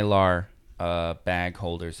Mylar bag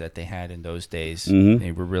holders that they had in those days.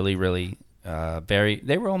 They were really, really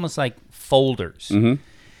they were almost like folders.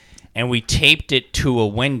 And we taped it to a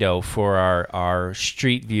window for our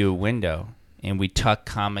street view window. And we tucked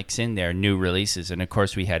comics in there, new releases. And, of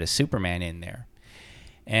course, we had a Superman in there.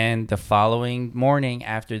 And the following morning,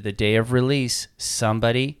 after the day of release,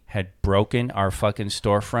 somebody had broken our fucking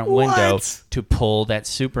storefront window to pull that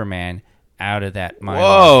Superman out of that Mylar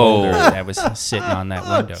folder that was sitting on that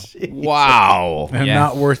window. Wow. And Yeah.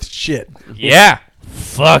 not worth shit. Yeah.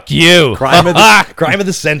 Fuck you. crime of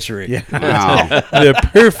the century. Yeah. Wow. The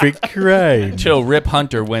perfect crime. Until Rip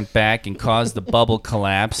Hunter went back and caused the bubble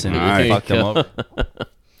collapse and Nice. fucked them up.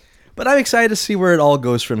 But I'm excited to see where it all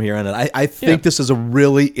goes from here on out. I think this is a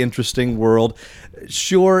really interesting world.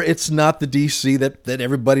 Sure, it's not the DC that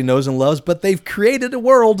everybody knows and loves, but they've created a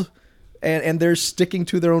world and they're sticking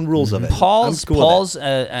to their own rules of it. Paul's I'm cool with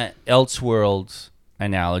that. Elseworlds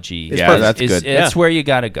analogy. It's Yeah, perfect. that's good. That's where you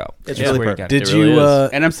got to go. It's That's really where you perfect. gotta Did It really you is.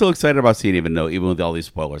 And I'm still excited about seeing it, even with all these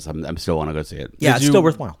spoilers. I'm still want to go see it. Yeah, Did it's you- still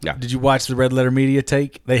worthwhile. Yeah. did you watch the Red Letter Media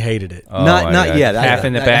take? They hated it. Oh, Not yet. Half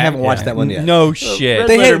in the I back. haven't watched that one yet. No shit. Red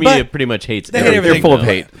They Letter hate- Media but- pretty much hates they hate everything. everything. They're full of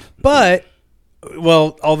though. hate. But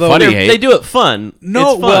although Funny they're- hate. They do it fun.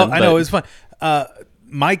 No, It's fun, well, I know but- it was fun.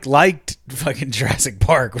 Mike liked fucking Jurassic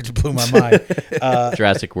Park, which blew my mind.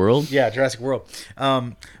 Jurassic World. Yeah, Jurassic World.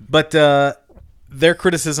 But their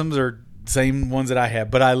criticisms are the same ones that I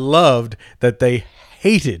have. But I loved that they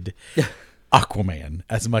hated Aquaman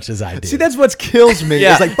as much as I did. See, that's what kills me.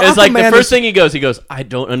 Yeah, It's like, the Aquaman first is- thing he goes, I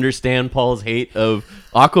don't understand Paul's hate of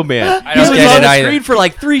Aquaman. I He don't was get on it the either. screen for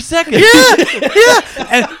like 3 seconds.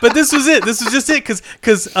 But this was it. This was just it.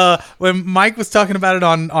 Because when Mike was talking about it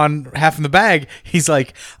on Half in the Bag, he's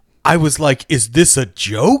like, I was like, is this a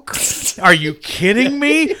joke? Are you kidding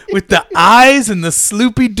me? With the eyes and the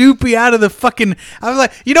sloopy doopy out of the fucking... I was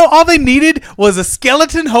like, all they needed was a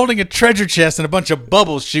skeleton holding a treasure chest and a bunch of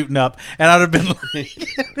bubbles shooting up. And I'd have been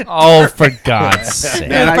like... Oh, for God's sake.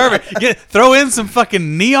 Man, perfect. Throw in some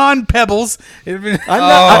fucking neon pebbles. It'd been-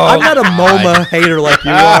 I'm not a MoMA hater like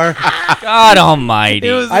you are. God almighty.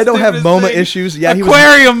 It was the I don't have stupidest MoMA thing. issues. Yeah, he was.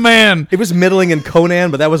 Aquarium Man. It was middling in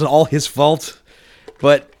Conan, but that wasn't all his fault.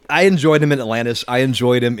 But I enjoyed him in Atlantis. I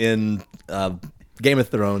enjoyed him in Game of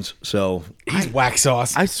Thrones. So He's whack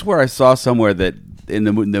sauce. I swear I saw somewhere that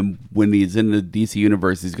when he's in the DC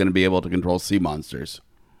universe, he's going to be able to control sea monsters.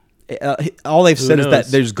 all they've said is that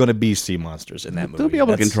knows? there's going to be sea monsters in that movie. They'll be able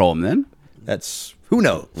to That's- control him then. That's who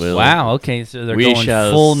knows. Well, Wow, okay, so they're we going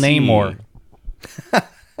shall full see. Namor.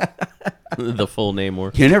 The full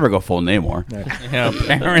Namor. You never go full Namor. Yeah,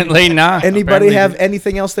 apparently not. Anybody Apparently have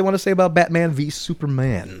anything else they want to say about Batman v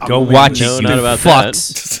Superman? Go watch No, it, not you about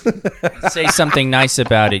fucks. Say something nice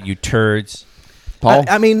about it, you turds. Paul,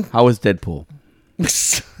 I mean- how was Deadpool?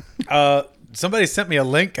 Somebody sent me a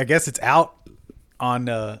link. I guess it's out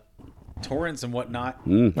on torrents and whatnot.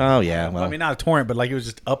 Oh yeah, well, I mean, not a torrent, but like it was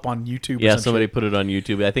just up on YouTube. Yeah, or some somebody shit. put it on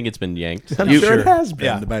YouTube. I think it's been yanked. I'm sure it has been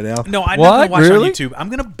Yeah. by now. No, I'm What? not gonna watch Really? it on YouTube. I'm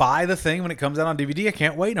gonna buy the thing when it comes out on DVD. I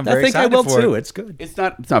can't wait. I'm I very think I excited will for too. it. It's good. It's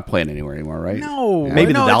not playing anywhere anymore, right? No,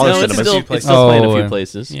 Maybe the no, dollar it's No, it's cinema. still, few places. it's still playing a few Oh,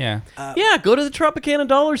 places. Yeah. Yeah, go to the Tropicana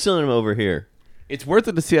Dollar Cinema over here. It's worth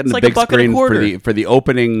it to see it on It's the like a big buck and a screen quarter. for the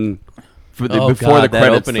opening, Oh, before God, the that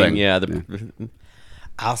credits opening. thing. Yeah,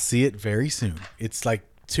 I'll see it very soon. It's like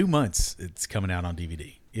 2 months. It's coming out on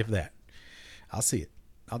DVD, if that. I'll see it.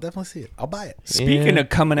 I'll definitely see it. I'll buy it. Speaking of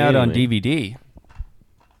coming out on Anyway. DVD.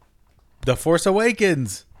 The Force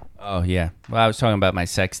Awakens. Oh, yeah. Well, I was talking about my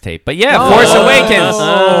sex tape. But yeah, Force Awakens.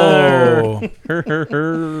 Oh.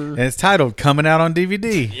 And it's titled Coming Out on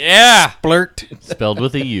DVD. Yeah. Splurt. spelled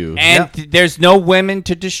with a U. And there's no women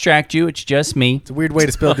to distract you. It's just me. It's a weird way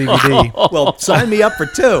to spell DVD. Well, sign me up for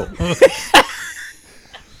 2.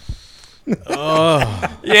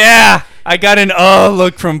 Yeah. I got an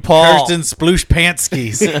look from Paul. Kirsten Sploosh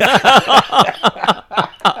Pantskis.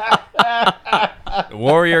 The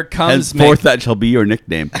warrior comes. Henceforth, that shall be your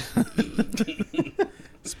nickname.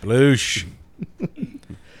 Sploosh.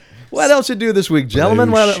 What else you do this week,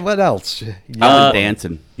 gentlemen? What else? I went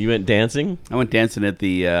dancing. You went dancing? I went dancing at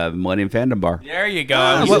the Millennium Fandom Bar. There you go.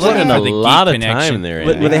 I was You looking spent for a the geek lot of connection. time there.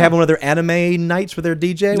 Were Andy. they having one of their anime nights with their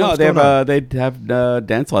DJ? No, What's they going on? have they'd have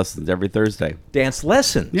dance lessons every Thursday. Dance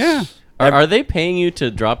lessons. Yeah. Are they paying you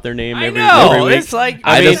to drop their name I every, know. every week? It's like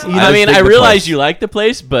I I mean, just- I, I just mean, dig I the realize place. you like the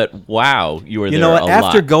place, but wow, you were You there know what? a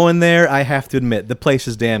After lot. going there, I have to admit the place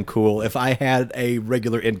is damn cool. If I had a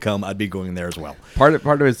regular income, I'd be going there as well. Part of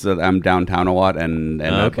it is that I'm downtown a lot, and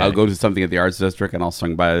Okay. I'll go to something at the Arts District, and I'll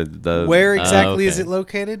swing by the. Where exactly is okay. it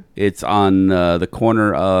located? It's on the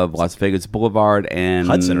corner of Las Vegas Boulevard and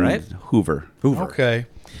Hudson, right? Hoover. Okay.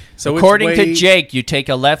 So according it's to way- Jake, you take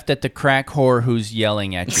a left at the crack whore who's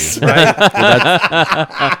yelling at you.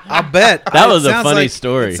 I'll bet. That It was a sounds funny like-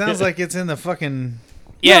 story. It sounds like it's in the fucking...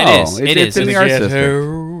 Yeah, No, it is. It it's is. in the It's- Arts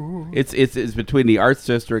District. It's between the Arts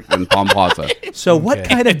District and Palm Plaza. So, what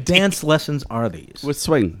kind of dance lessons are these? With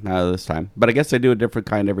swing this time, but I guess they do a different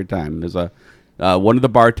kind every time. There's a one of the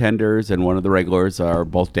bartenders and one of the regulars are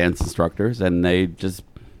both dance instructors, and they just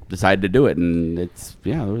decided to do it, and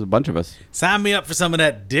there was a bunch of us, Sign me up for some of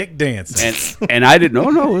that dick dancing. and I didn't know.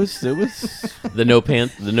 No, it was the no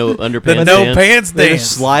underpants The no dance. pants They dance.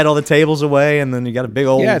 just slide all the tables away, and then you got a big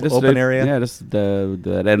old just open area. Yeah, just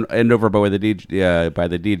the end over by where the DJ by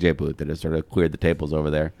the DJ booth. They just sort of cleared the tables over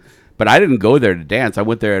there. But I didn't go there to dance. I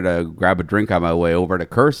went there to grab a drink on my way over to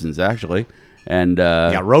Kirsten's actually, and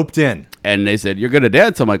Got roped in. and they said, "You're gonna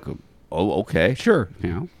dance." I'm like, "Oh, okay, sure."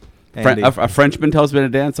 Andy. A Frenchman tells me to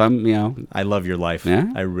dance. I love your life.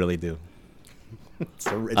 Yeah? I really do. It's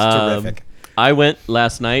terrific. I went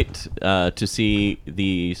last night to see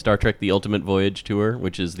the Star Trek: The Ultimate Voyage tour,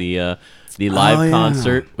 which is the live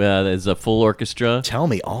concert. There's a full orchestra. Tell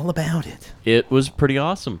me all about it. It was pretty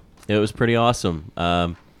awesome. They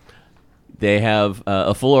have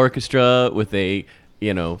a full orchestra with a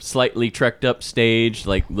slightly trekked up stage,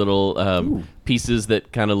 like little pieces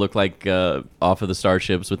that kind of look like off of the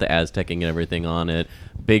starships with the Aztecing and everything on it.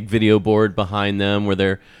 Big video board behind them where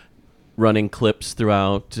they're running clips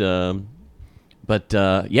throughout. But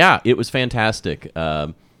it was fantastic.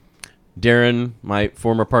 Darren, my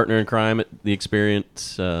former partner in crime at The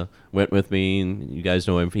Experience, went with me, and you guys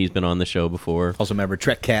know him. He's been on the show before. Also, remember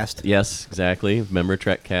Trekcast. Yes, exactly. Member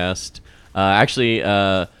Trekcast. Actually,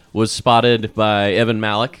 was spotted by Evan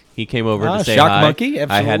Malick. He came over to say Shock hi. Monkey,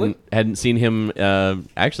 absolutely. I hadn't seen him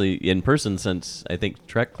actually in person since I think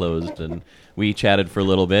Trek closed, and we chatted for a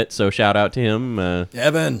little bit. So shout out to him,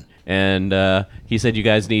 Evan. And he said you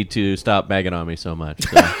guys need to stop bagging on me so much.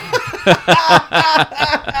 So.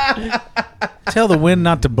 Tell the wind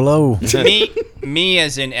not to blow. me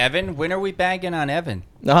as in Evan. When are we bagging on Evan?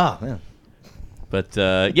 Yeah. But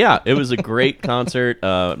it was a great concert.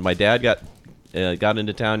 My dad got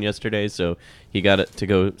into town yesterday, so he got to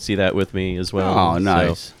go see that with me as well. Oh,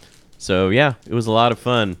 nice. So it was a lot of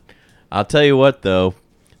fun. I'll tell you what, though,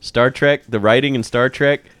 Star Trek, the writing in Star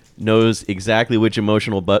Trek knows exactly which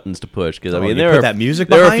emotional buttons to push. Because there are that music.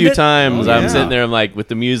 There are a behind few it? times Oh, I'm yeah. sitting there, I'm like with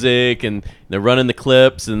the music, and they're running the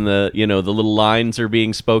clips, and the little lines are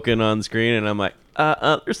being spoken on the screen, and I'm like,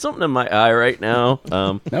 there's something in my eye right now.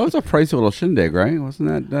 That was a pricey little shindig, right?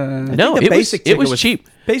 Wasn't that? No, The it basic was ticket cheap.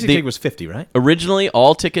 Basic The- ticket was $50, right? Originally,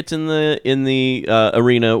 all tickets in the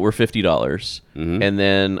arena were $50, and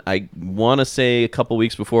then I want to say a couple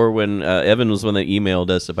weeks before, when Evan was one that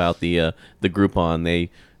emailed us about the Groupon,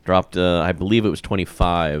 they dropped I believe it was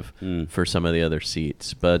 $25 for some of the other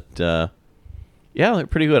seats. But they're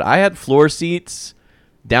pretty good. I had floor seats.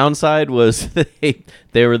 Downside was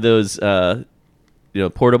they were those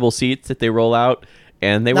portable seats that they roll out.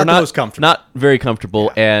 And they were Not those comfortable. not very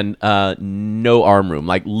comfortable, and no arm room.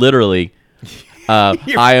 Like literally,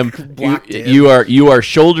 I am. blocked in. You are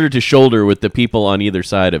shoulder to shoulder with the people on either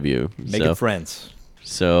side of you. Making friends.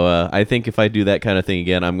 So I think if I do that kind of thing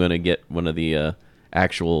again, I'm going to get one of the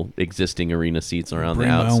actual existing arena seats around Bring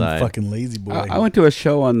the my outside. own fucking lazy boy. I went to a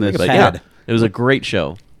show on this. But Pad. it was a great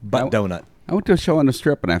show. Butt donut. I went to a show on the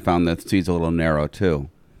Strip, and I found that seat's a little narrow too.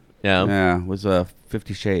 Yeah. Yeah, it was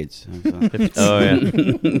 50 Shades. Oh yeah.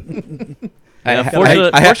 I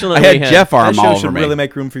Fortunately, had we Jeff That arm show all over should me. really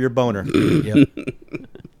make room for your boner. Yep.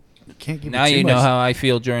 Can't give Now it too you know much. how I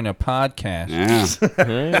feel during a podcast. Yeah.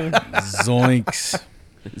 Zoinks.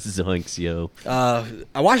 Zoinks, yo.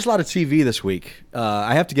 I watched a lot of TV this week.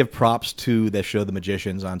 I have to give props to the show The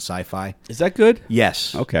Magicians on Sci-Fi. Is that good?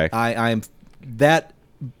 Yes. Okay. I'm that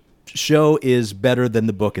show is better than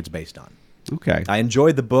the book it's based on. Okay. I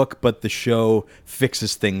enjoyed the book, but the show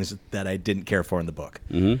fixes things that I didn't care for in the book.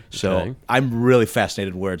 Mm-hmm. So Okay. I'm really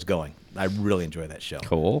fascinated where it's going. I really enjoy that show.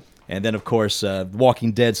 Cool. And then, of course,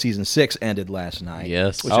 Walking Dead Season 6 ended last night.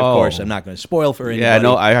 Yes. Which, of Oh. course, I'm not going to spoil for anybody. Yeah,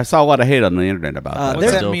 no, I saw a lot of hate on the internet about that.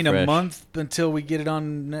 What's that Still mean? fresh. A month until we get it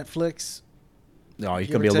on Netflix? No, it's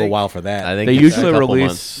Give going to be or a little take. while for that. I think They it's usually a couple release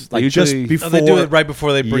months. they like usually, just before. Oh, they do it right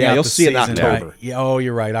before they bring Yeah, out you'll the see it in season. October. Right. Yeah, oh,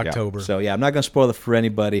 you're right, October. So yeah, I'm not going to spoil it for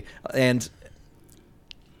anybody. And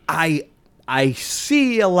I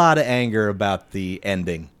see a lot of anger about the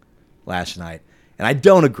ending last night, and I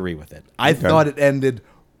don't agree with it. I thought it ended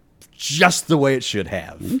just the way it should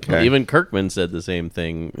have. Okay. Even Kirkman said the same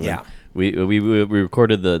thing. Yeah. We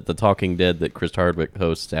recorded the Talking Dead that Chris Hardwick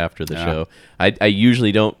hosts after the show. I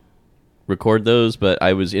usually don't record those, but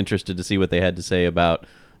I was interested to see what they had to say about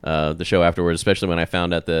the show afterwards, especially when I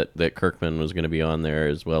found out that Kirkman was going to be on there,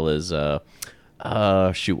 as well as what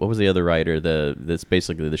was the other writer? That's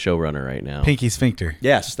basically the showrunner right now. Pinky Sphincter.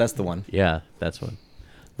 Yes, that's the one. Yeah, that's one.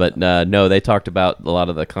 But no, they talked about a lot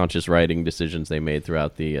of the conscious writing decisions they made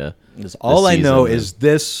throughout the. All I know season. is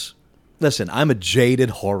this. Listen, I'm a jaded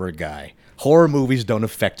horror guy. Horror movies don't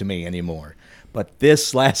affect me anymore. But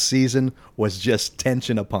this last season was just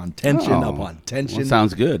tension upon tension Oh, upon tension. well,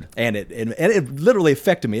 sounds good. And it literally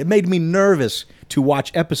affected me. It made me nervous to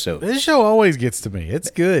watch episodes. This show always gets to me. It's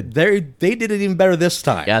good. They did it even better this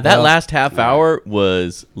time. Yeah, that last half hour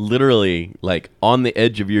was literally like on the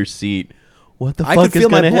edge of your seat. What the I fuck could is feel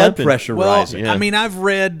my going to blood happen? pressure Well, rising. Yeah. I mean, I've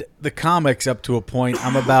read the comics up to a point.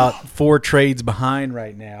 I'm about 4 trades behind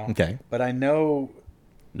right now. Okay. But I know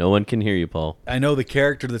No one can hear you, Paul. the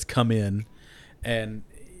character that's come in, and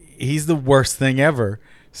he's the worst thing ever.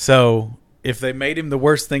 So if they made him the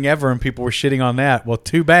worst thing ever and people were shitting on that, well,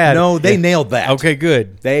 too bad. No, they nailed that. Okay,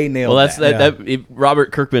 good. They nailed Well, that's that.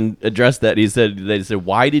 Robert Kirkman addressed that. They said,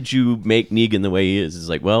 why did you make Negan the way he is? It's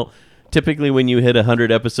like, well, typically when you hit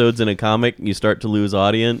 100 episodes in a comic, you start to lose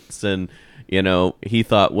audience. And, he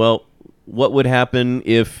thought, well, what would happen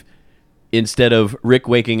if instead of Rick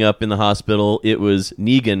waking up in the hospital, it was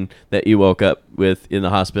Negan that you woke up with in the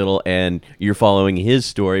hospital, and you're following his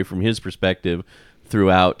story from his perspective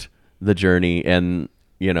throughout the journey, and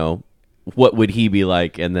what would he be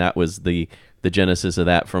like? And that was the genesis of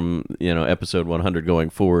that from episode 100 going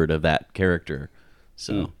forward of that character.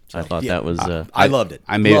 So I thought that was I loved it.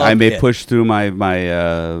 I may push through my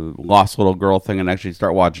Lost Little Girl thing and actually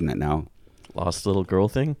start watching it now. Lost Little Girl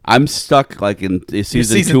thing. I'm stuck like in season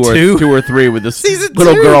season 2 or 3 with this Season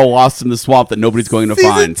little 2? girl lost in the swamp that nobody's going to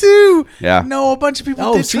find. Season 2. Yeah. No, a bunch of people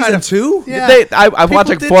Oh, did try season to. 2? Yeah. I've watched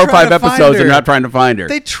like People did 4 or try 5 to find episodes her. and they're not trying to find her.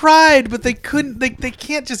 They tried, but they couldn't. They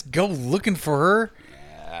can't just go looking for her.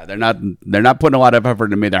 They're not putting a lot of effort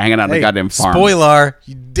into me. They're hanging out on the goddamn farm. Spoiler: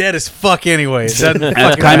 you dead as fuck anyway. It doesn't That's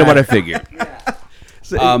fucking kind of what matter. I figured.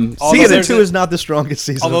 Season there's 2 a- is not the strongest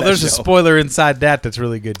season. Although of that there's a show. spoiler inside that's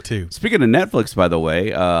really good too. Speaking of Netflix, by the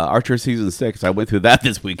way, Archer season 6. I went through that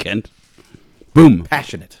this weekend. Boom.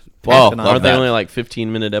 Passionate. Wow. Passionate. Aren't they that. only like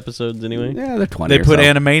 15-minute episodes anyway? Yeah, they're 20. They or put so.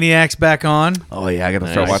 Animaniacs back on. Oh yeah, I got to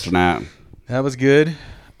start Nice. watching that. That was good.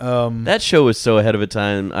 That show was so ahead of its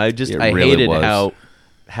time. I really hated was.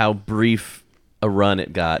 how brief a run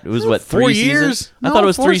it got. It was what, 4 3 years? seasons? I No, thought it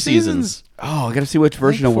was 4 3 seasons. seasons. Oh, I got to see which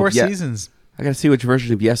version of 4 yeah, seasons. I got to see which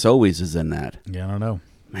version of Yes Always is in that. Yeah, I don't know.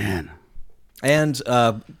 Man. And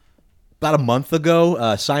about a month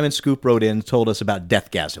ago, Simon Scoop wrote in, told us about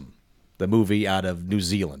Deathgasm, the movie out of New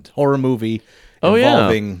Zealand, horror movie Oh, yeah.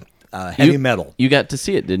 involving heavy metal. You got to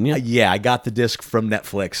see it, didn't you? Yeah, I got the disc from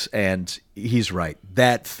Netflix, and he's right.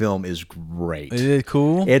 That film is great. Is it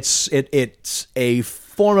cool? It's a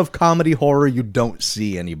form of comedy horror you don't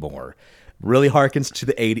see anymore. Really harkens to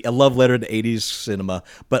the 80s, a love letter to 80s cinema,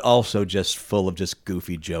 but also just full of just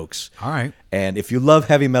goofy jokes. All right. And if you love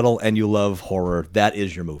heavy metal and you love horror, that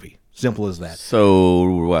is your movie. Simple as that. So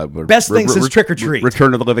what? Best thing since Trick or Treat.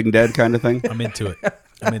 Return of the Living Dead kind of thing. I'm into it.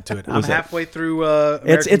 I'm halfway through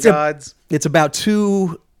It's American Gods. it's about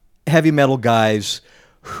two heavy metal guys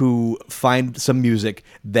who find some music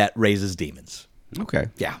that raises demons. Okay.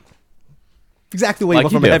 Yeah. Exactly what you Like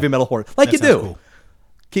want you from a do. heavy metal horror. Like That you sounds do. cool.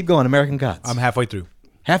 Keep going, American Gods. I'm halfway through.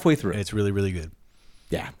 halfway through. It's really, really good.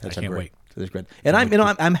 Yeah, that's can't great. wait. That's great. And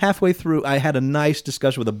I'm halfway through. I had a nice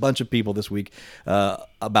discussion with a bunch of people this week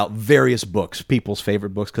about various books, people's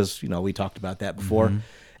favorite books, because we talked about that before. Mm-hmm.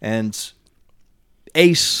 And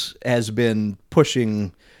Ace has been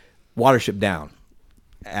pushing Watership Down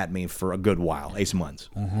at me for a good while. Ace Munns,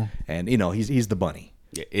 Mm-hmm. and he's the bunny.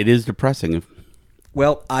 It is depressing.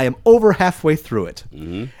 Well, I am over halfway through it.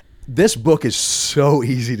 This book is so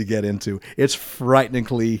easy to get into. It's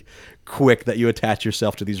frighteningly quick that you attach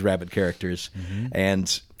yourself to these rabbit characters.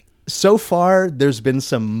 And so far, there's been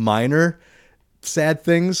some minor sad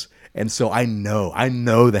things. And so I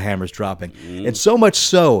know the hammer's dropping. And so much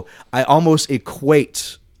so, I almost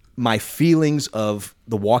equate my feelings of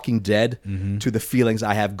The Walking Dead to the feelings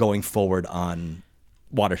I have going forward on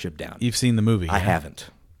Watership Down. You've seen the movie. I yeah? haven't.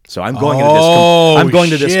 So I'm going into this. I'm going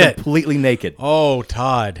to this shit. completely naked. Oh,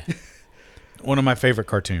 Todd. One of my favorite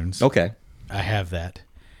cartoons. Okay. I have that.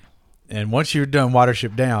 And once you're done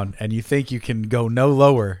Watership Down and you think you can go no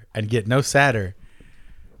lower and get no sadder,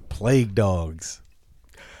 Plague Dogs.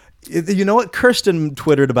 You know what? Kirsten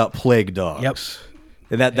twittered about Plague Dogs. Yep.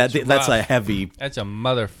 And that's rough. a heavy. That's a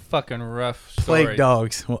motherfucking rough story. Plague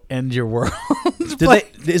Dogs will end your world.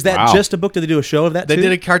 Is that Wow. just a book? Did they do a show of that? They too?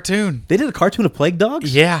 did a cartoon. They did a cartoon of Plague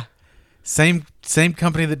Dogs. Yeah. Same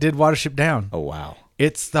company that did Watership Down. Oh wow.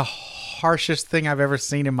 It's the harshest thing I've ever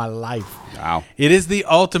seen in my life. Wow. It is the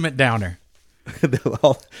ultimate downer. It's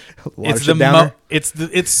It's the Downer.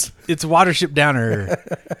 it's Watership Downer.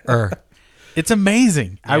 It's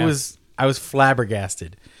amazing. I was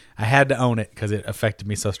flabbergasted. I had to own it because it affected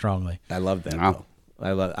me so strongly. I love that. Wow.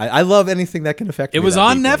 though. I love anything that can affect. It me was that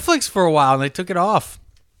on deeply. Netflix for a while and they took it off.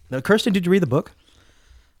 Now, Kirsten, did you read the book,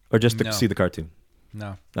 or just to No. see the cartoon?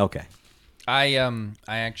 No. Okay. I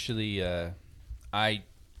actually I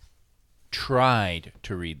tried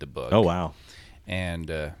to read the book. Oh wow.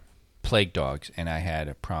 And Plague Dogs, and I had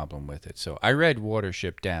a problem with it. So I read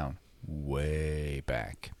Watership Down way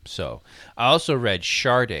back. So I also read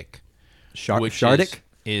Shardik. which Shardik? is-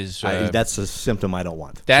 is That's a symptom I don't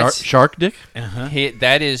want. that's Shark dick?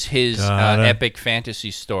 that is his epic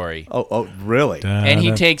fantasy story. Oh, really? And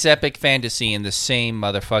he takes epic fantasy in the same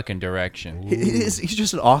motherfucking direction. He's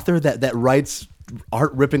just an author that writes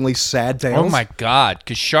heart-rippingly sad tales. Oh my god,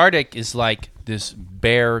 because Shardik is like this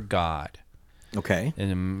bear god. Okay.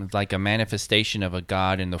 And like a manifestation of a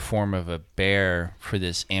god in the form of a bear for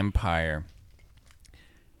this empire.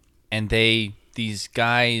 And these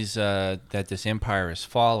guys that this empire is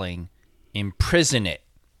falling imprison it.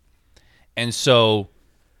 And so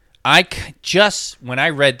when I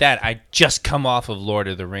read that, I just come off of Lord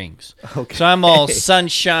of the Rings. Okay. So I'm all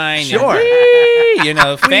sunshine, Sure.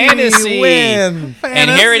 and, fantasy. win. And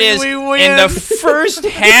here it is in the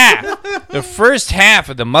first half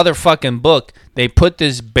of the motherfucking book. They put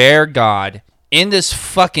this bear god in this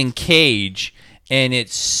fucking cage, and it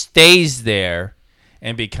stays there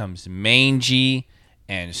and becomes mangy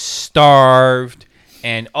and starved,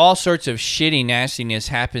 and all sorts of shitty nastiness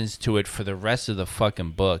happens to it for the rest of the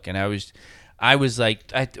fucking book. And I was like,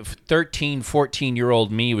 13,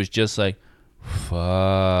 14-year-old me was just like,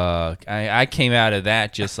 fuck. I came out of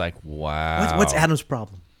that just like, wow. What's Adam's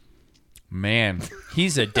problem? Man,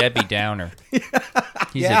 he's a Debbie Downer.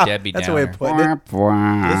 He's a Debbie that's Downer. a way of putting it.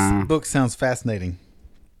 This book sounds fascinating.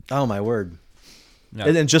 Oh my word! No.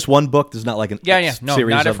 And just one book. There's not like an No,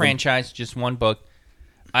 series not a of them. franchise, just one book.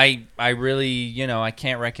 I really, I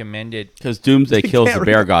can't recommend it. Because Doomsday kills the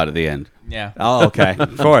bear god at the end. Yeah. Oh, okay,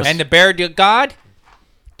 of course. And the bear god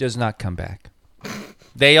does not come back.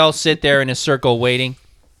 They all sit there in a circle waiting.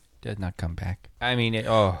 Does not come back. I mean,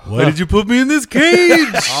 Why did you put me in this cage?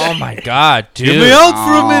 oh my God, dude. Get me out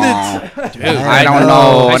for a minute. Dude, I don't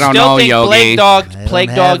know. I don't still know, think Yogi. Plague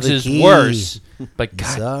have Dogs the is key. worse. But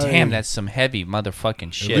god sorry. damn, that's some heavy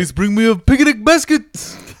motherfucking shit. At least bring me a picnic basket.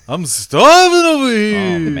 I'm starving over Oh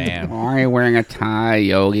here. man. Why are you wearing a tie,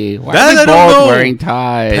 Yogi? Why That are we I don't both know. wearing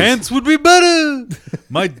ties? Pants would be better.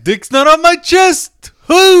 My dick's not on my chest.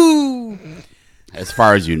 Whoo! As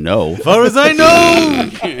far as you know. As far as I know.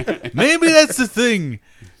 Maybe that's the thing.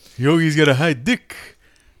 Yogi's got a high dick.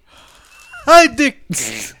 High dick.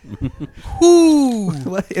 Whoo!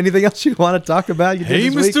 What? Anything else you want to talk about? You did Hey,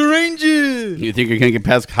 this week? Mr. Ranger. You think you're going to get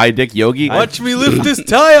past high dick Yogi? Watch me lift this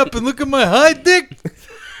tie up and look at my high dick.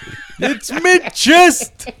 It's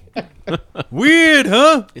mid-chest. Weird,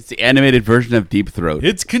 huh? It's the animated version of Deep Throat.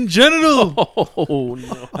 It's congenital. Oh,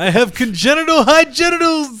 no. I have congenital high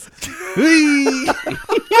genitals. Whee!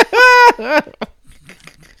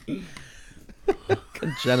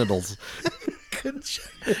 Genitals.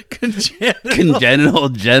 Congenital. Congenital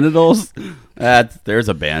genitals? There's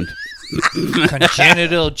a band.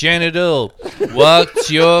 Genital.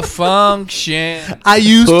 What's your function? I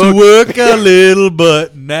used to work a little,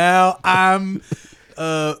 but now I'm,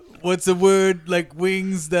 what's the word? Like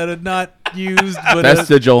wings that are not used, but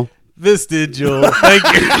Vestigial. vestigial. Thank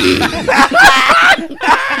you.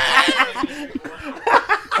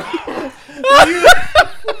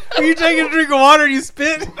 Are you taking a drink of water and you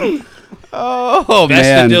spit? Oh,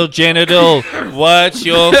 man. Vestigial genital. What's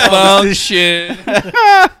your function?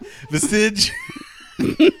 Vestige.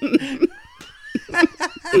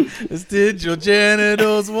 Vestigial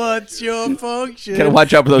genitals, what's your function? Gotta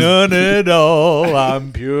watch out for those. None at all.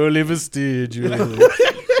 I'm purely vestigial. You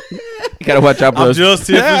gotta watch out for I'm those. just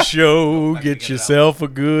here for show. Get yourself a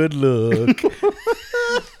good look.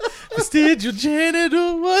 Vestigial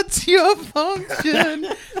genital, what's your function?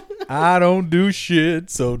 I don't do shit,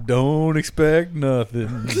 so don't expect nothing.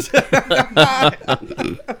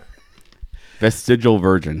 Vestigial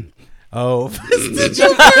virgin. Oh,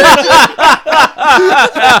 vestigial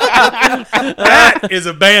that is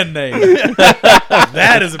a band name.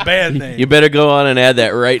 That is a band name. You better go on and add that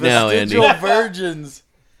right now, Andy. Vestigial virgins.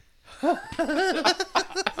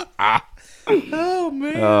 Oh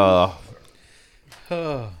man.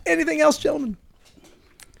 Anything else, gentlemen?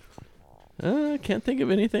 Can't think of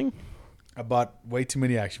anything. I bought way too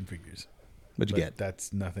many action figures. What'd you But get?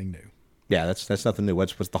 that's nothing new. Yeah, that's nothing new.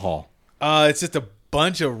 What's the haul? It's just a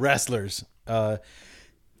bunch of wrestlers. Do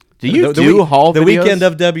you the do week- haul the videos? weekend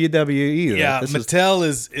of WWE? right? Yeah, This is- Mattel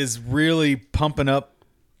is really pumping up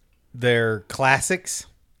their classics.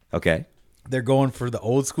 okay. They're going for the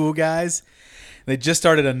old school guys. They just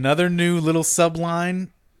started another new little subline,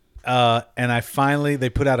 and they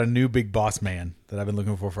put out a new Big Boss Man that I've been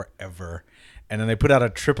looking for forever. And then they put out a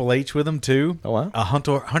Triple H with him too. Oh, wow. A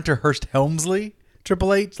Hunter Hearst Helmsley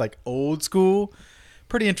Triple H, like old school,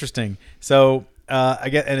 pretty interesting. So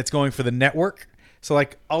and it's going for the network. So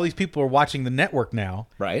like all these people are watching the network now,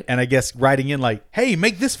 Right. And I guess writing in like, "Hey,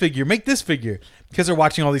 make this figure," because they're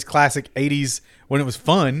watching all these classic '80s when it was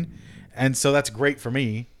fun. And so that's great for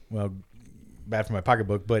me. Well, bad for my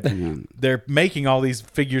pocketbook, but they're making all these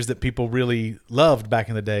figures that people really loved back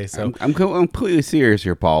in the day. So I'm completely serious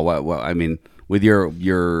here, Paul. What I mean, with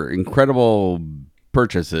your incredible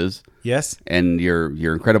purchases, yes. and your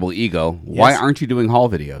incredible ego, why aren't you doing haul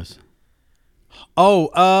videos?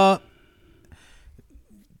 Oh,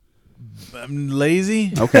 I'm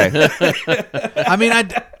lazy. Okay, I mean,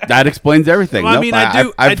 that explains everything. Well, I mean,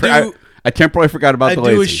 I temporarily forgot about I the do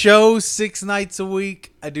lazy. a show 6 nights a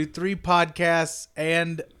week. I do 3 podcasts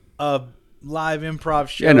and a live improv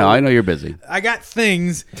show. Yeah, no, I know you're busy. I got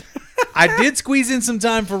things. I did squeeze in some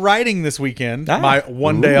time for writing this weekend, my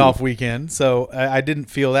one day off weekend, so I didn't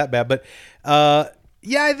feel that bad. But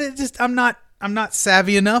I'm not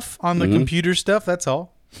savvy enough on the computer stuff. That's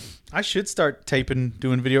all. I should start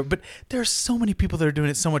doing video, but there's so many people that are doing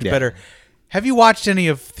it so much better. Have you watched any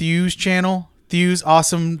of Thew's channel? Thew's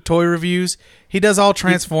awesome toy reviews. He does all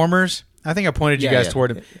Transformers. I think I pointed you guys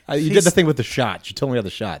toward him. You did the thing with the shots. You told me about the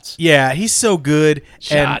shots. Yeah, he's so good.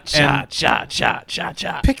 Shot.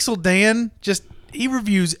 Pixel Dan he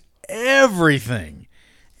reviews everything.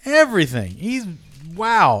 He's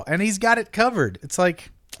wow, and he's got it covered. It's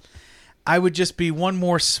like I would just be one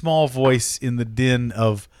more small voice in the din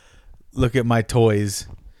of look at my toys.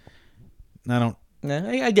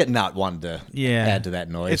 I get not wanting to add to that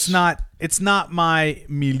noise. It's not my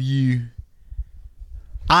milieu.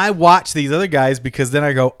 I watch these other guys because then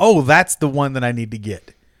I go, oh, that's the one that I need to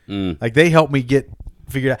get. Like they help me get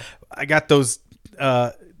figured out. I got those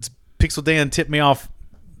Pixel Dan tipped me off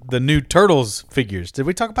the new Turtles figures. Did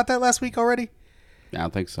we talk about that last week already? I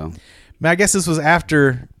don't think so. I guess this was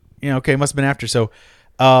after, okay, it must have been after. So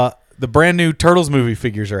the brand new Turtles movie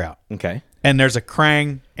figures are out. Okay. And there's a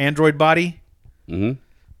Krang android body. Mm-hmm.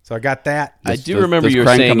 So I got that. I do remember you were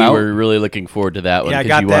Krang saying come you out? were really looking forward to that one Yeah, I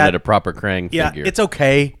because got you that. wanted a proper Krang Yeah, figure. it's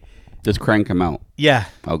okay. Does Krang come out? Yeah.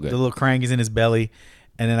 Oh, good. The little Krang is in his belly.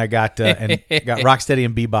 And then I got got Rocksteady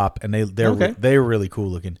and Bebop, and they're really cool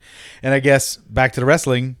looking. And I guess back to the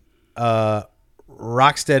wrestling,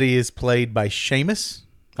 Rocksteady is played by Sheamus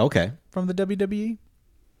Okay. from the WWE.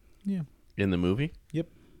 in the movie. Yep.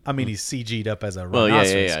 I mean, he's CG'd up as a Well,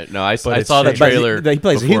 rhinoceros. yeah. No, I But it's saw the Sheamus. trailer. He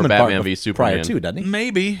plays a before human Batman part v prior Superman. too, doesn't he?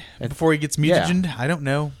 Maybe before he gets mutagened. I don't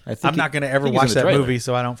know. I think I'm not going to ever I think he's watch in the that trailer. movie,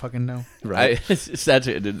 so I don't fucking know.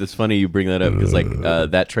 It's funny you bring that up because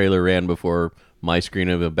that trailer ran before my screen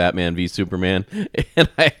of a Batman v Superman, and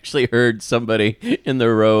I actually heard somebody in the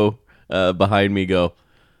row behind me go,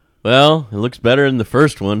 "Well, it looks better than the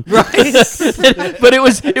first one." Right. But it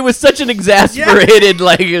was such an exasperated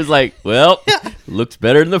it was like, well, looks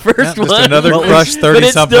better than the first Just one. another But Crush it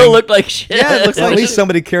 30-something. still looked like shit. Yeah, it looks Well, like at least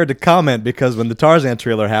somebody cared to comment because when the Tarzan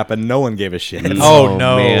trailer happened, no one gave a shit. Oh,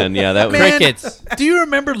 no. man, yeah, that was Man, Crickets. Do you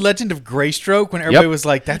remember Legend of Greystroke when everybody was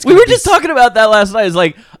like, "That's"? We were just talking about that last night. It's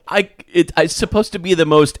like it's supposed to be the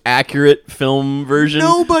most accurate film version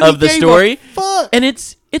Nobody of the gave a story, fuck. and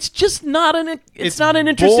it's just not an It's not an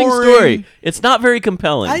interesting boring. story. It's not very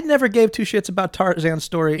compelling. I never gave two shits about Tarzan's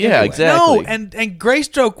story. Yeah, anyway. exactly. No, and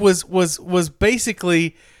Greystroke was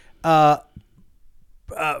basically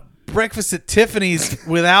Breakfast at Tiffany's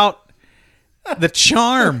without the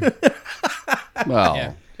charm. Well,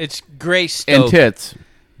 Yeah. It's Gray and Stoke, tits.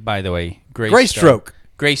 by the way. Greystroke.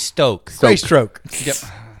 Gray Stoke. Greystroke.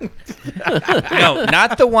 No,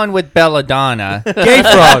 not the one with Belladonna. Gay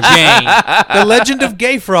Frog. Jane. The Legend of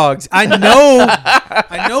Gay Frogs. I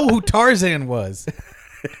know who Tarzan was.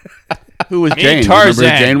 Who was Hey, Jane? Tarzan, You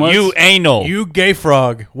remember who Jane was? you anal. You gay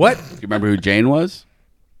frog. What? You remember who Jane was?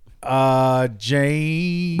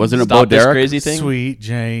 Jane. Wasn't it Stop Bo this Derek? crazy thing. Sweet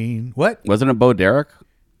Jane. What? Wasn't it Bo Derek?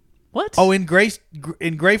 What? Oh, in Gray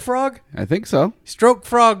Frog? I think so. Stroke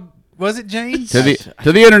Frog. Was it Jane? To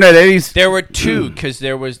the internet, 80s. There were two, because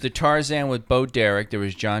there was the Tarzan with Bo Derek. There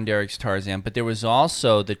was John Derek's Tarzan. But there was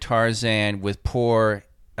also the Tarzan with poor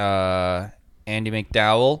Andy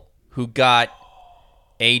McDowell, who got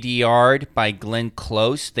ADR'd by Glenn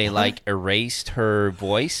Close. They, erased her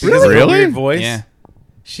voice. Because of her Really? Weird voice. Yeah.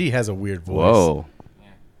 She has a weird voice. Whoa.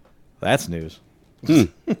 That's news. I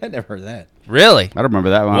never heard that. Really? I don't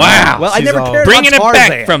remember that one. Wow. Well, I She's never all- cared Bringing it about back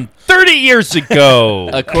Tarzan. from 30 years ago.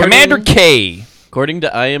 Commander K. According to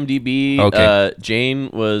IMDb, Okay. Jane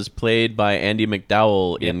was played by Andy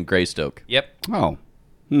McDowell in Greystoke. Yep. Oh.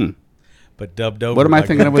 But dubbed over. What am I like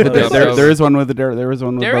thinking of with the Dubbed Derek? over. There is one with the Derek. There is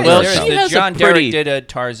one with There is. Well, there is. she The has a John pretty- Derek did a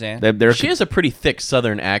Tarzan. There, She has a pretty thick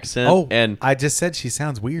Southern accent. Oh, and I just said she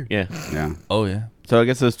sounds weird. yeah, yeah. Oh, yeah. So I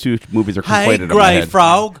guess those two movies are Hey, conflated in my Grey head.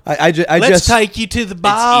 Frog. I Let's just take you to the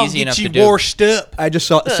bar, easy get enough you to do. washed up. I just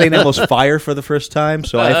saw St. Elmo's Fire for the first time,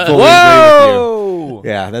 so I fully agree with you. Whoa.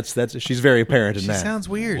 Yeah, that's she's very apparent in She that. sounds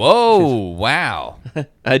weird. Whoa. Wow.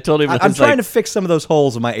 I told him I I'm was trying like, to fix some of those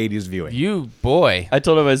holes in my 80s viewing. You boy. I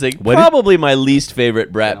told him I was like, probably my least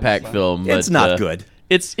favorite Brat Pack film. It's but, not good.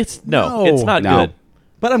 It's No. it's not No. good.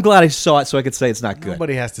 But I'm glad I saw it so I could say it's not good.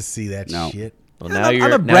 Nobody has to see that No. shit. Well, I'm now a you're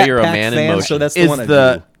Brat a Pack man fan, in motion. so that's the Is one I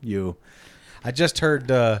the- do. You. I just heard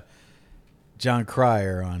John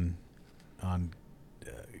Cryer on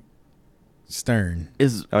Stern.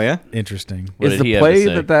 Is Oh yeah. Interesting. What is did he the have to play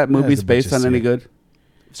say? that movie's That's a bunch based of on any shit. good?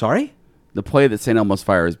 Sorry. The play that St. Elmo's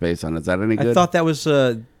Fire is based on, is that any good? I thought that was.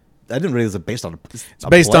 I didn't realize it was based on. It's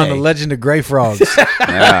based on the Legend of Grey Frogs.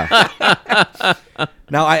 Yeah.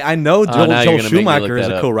 Now I know now Joel you're gonna make me Schumacher look is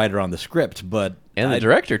that a up. co-writer on the script, but And the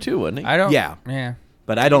director too, wasn't he? I don't. Yeah. Yeah.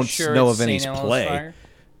 but I don't Sure know it's of any St. Elmo's play. Fire?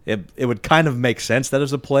 It would kind of make sense that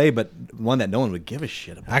it's a play, but one that no one would give a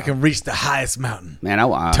shit about. I can reach the highest mountain, Man, I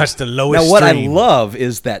want touch the lowest Now, what stream. I love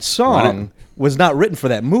is that song was not written for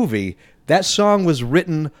that movie. That song was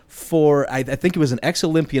written for, I think it was an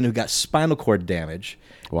ex-Olympian who got spinal cord damage.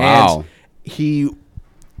 Wow. And he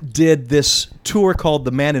did this tour called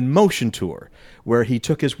the Man in Motion Tour, where he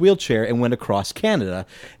took his wheelchair and went across Canada.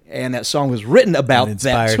 And that song was written about And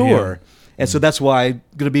that inspired tour. him. And so that's why,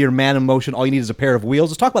 going to be your Man in Motion, all you need is a pair of wheels.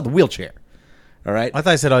 Let's talk about the wheelchair. All right? I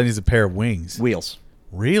thought I said all he needs is a pair of wings. Wheels.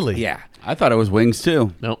 Really? Yeah. I thought it was Wings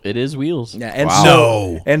too. No, it is Wheels. Yeah, and Wow. so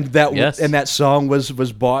No. and that Yes. and that song was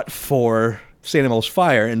bought for St. Elmo's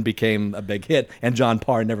Fire and became a big hit. And John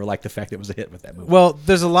Parr never liked the fact it was a hit with that movie. Well,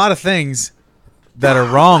 there's a lot of things that are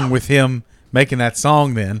wrong with him making that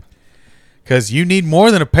song then. Because you need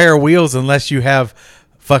more than a pair of wheels unless you have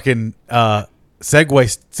fucking Segway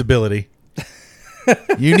stability.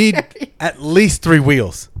 You need at least 3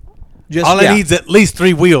 wheels. Just, All I need is at least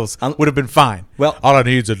 3 wheels. Would have been fine. Well, all I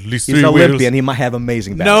need is at least he's 3 an wheels. Olympian. He might have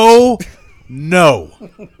amazing balance. No.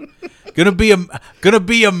 Gonna be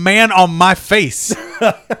a man on my face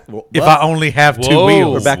if I only have 2 Whoa.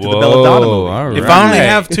 wheels. We're back to the Belladonna movie. all If I only right.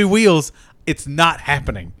 have 2 wheels, it's not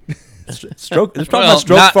happening. Stroke. Let's talk Well, about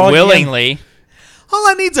stroke not frog again. willingly. All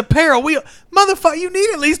I need is a pair of wheels. Motherfucker, you need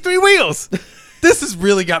at least 3 wheels. This has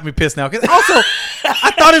really got me pissed now. Because also,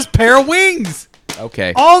 I thought his pair of wings.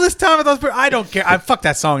 Okay. All this time I thought, I don't care. I fuck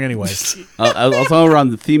that song anyways. Also around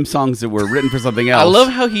the theme songs that were written for something else. I love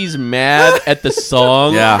how he's mad at the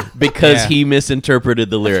song Yeah. because Yeah. he misinterpreted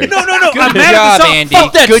the lyrics. No. I'm Good mad job, at the song. Andy.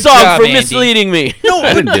 Fuck that Good song job, for Andy. misleading me. No,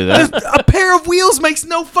 I didn't do that. A pair of wheels makes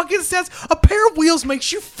no fucking sense. A pair of wheels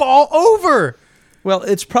makes you fall over. Well,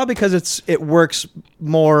 it's probably because it works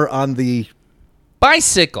more on the.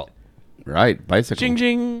 Bicycle. Right, bicycle. Jing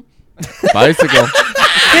jing. Bicycle.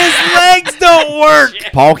 His legs don't work.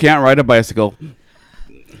 Paul can't ride a bicycle.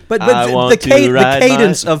 But I the, want the, to the ride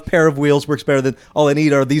cadence my- of pair of wheels works better than all I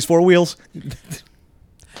need are these 4 wheels.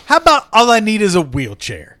 How about all I need is a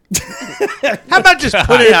wheelchair? How about just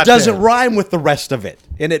put it out It doesn't there? rhyme with the rest of it,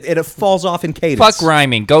 and it falls off in cadence. Fuck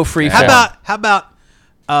rhyming. Go free How form.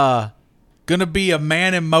 about gonna be a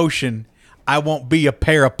man in motion? I won't be a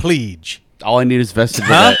paraplegic. All I need is vestige.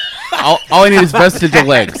 All I need is vestige of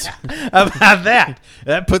legs. How about that?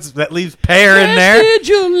 That leaves pair in there.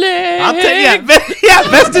 I'll tell you, yeah,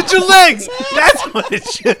 vestigial legs. That's what it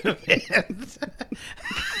should have been.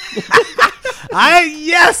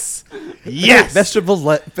 Yes. Vegetable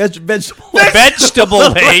Vegetable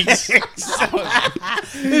legs.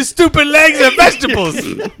 His stupid legs are vegetables.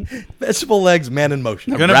 vegetable legs, man in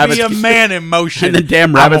motion. Gonna Rabbits- be a man in motion. And the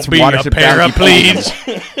damn I rabbits won't be from a Watership Down.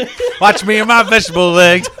 paraplegic. Watch me and my vegetable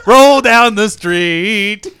legs roll down the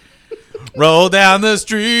street. Roll down the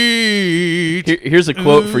street. Here's a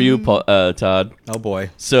quote for you, Todd. Oh boy.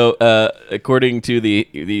 So, according to the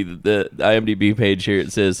IMDb page here,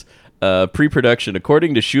 it says pre-production.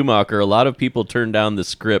 According to Schumacher, a lot of people turned down the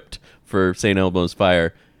script for St. Elmo's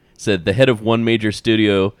Fire. Said the head of one major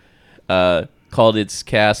studio called its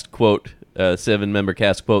cast, quote, 7-member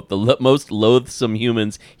cast, quote, the most loathsome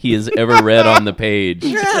humans he has ever read on the page.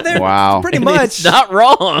 Yeah, they're Wow. pretty And much. it's not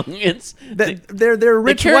wrong. It's They're the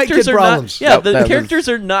rich white kid characters are problems. not. Yeah, That the was- characters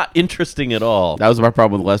are not interesting at all. That was my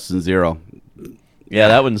problem with Less Than Zero. Yeah,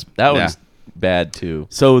 that one's bad too.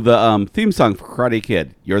 So the theme song for Karate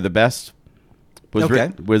Kid, "You're the Best," was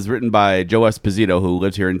Okay. was written by Joe Esposito, who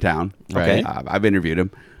lives here in town. Okay. I've interviewed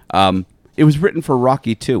him. It was written for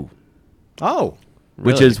Rocky 2, Oh.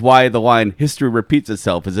 which Really? is why the line "History repeats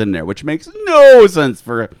itself" is in there, which makes no sense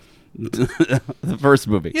for the first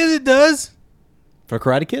movie. Yes, it does. For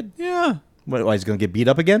Karate Kid? Yeah. What, why, he's going to get beat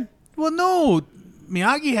up again? Well, no.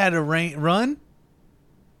 Miyagi had a run.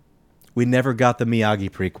 We never got the Miyagi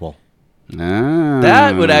prequel.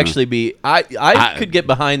 That would actually be. I could get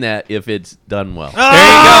behind that if it's done well. There you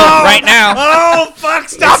go. Right now. Oh, fuck.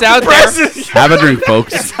 Stop It's out the there. presses. Have a drink,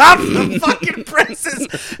 folks. Stop the fucking presses.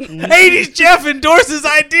 80s Jeff endorses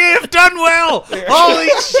idea if done well. Holy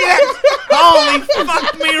shit. Holy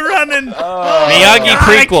fuck me running. Miyagi God, I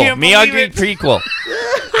prequel. can't believe Miyagi it. prequel.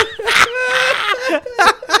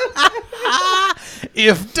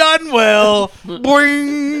 If done well,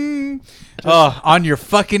 boing. Oh, on your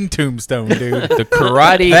fucking tombstone, dude. The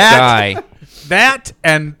karate That- guy. That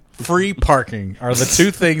and free parking are the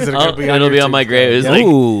two things that are going to be on It'll your be on my grave. It's like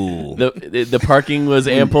Ooh. the parking was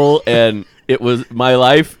ample and it was my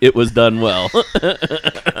life. It was done well.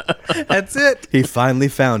 That's it. He finally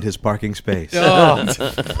found his parking space. Oh,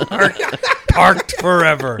 parked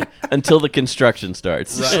forever. Until the construction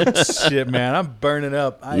starts. Shit, man. I'm burning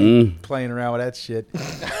up. I ain't playing around with that shit.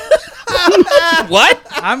 What?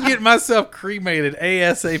 I'm getting myself cremated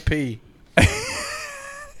ASAP.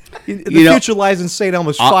 The You know- future lies in St.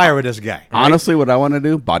 Elmo's fire with this guy. Honestly, what I want to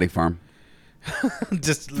do, body farm.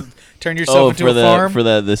 Just turn yourself into for a farm. for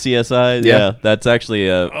the CSI. Yeah. Yeah, that's actually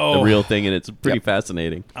a Oh. real thing, and it's pretty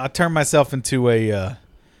fascinating. I'll turn myself into a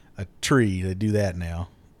tree. They do that now.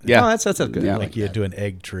 Yeah. Oh, that's good. Yeah. Like you do an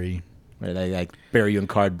egg tree. Where they like bury you in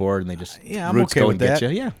cardboard and they just Yeah, I'm roots okay go with and get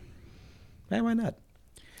that. you. Yeah, why not?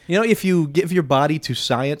 You know, if you give your body to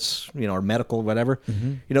science, or medical, whatever,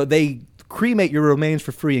 they cremate your remains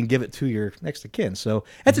for free and give it to your next of kin. So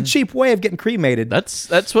that's a cheap way of getting cremated. That's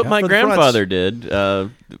what my for the grandfather did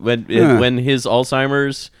when Yeah. when his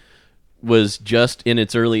Alzheimer's was just in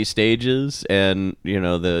its early stages, and he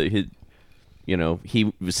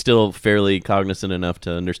was still fairly cognizant enough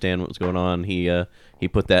to understand what was going on. He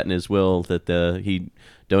put that in his will that he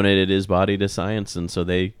donated his body to science, and so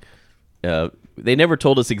they never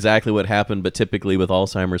told us exactly what happened, but typically with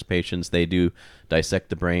Alzheimer's patients, they do dissect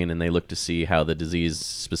the brain and they look to see how the disease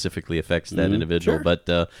specifically affects that individual. Sure.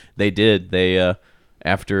 But they did. They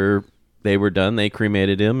after they were done, they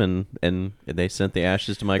cremated him and they sent the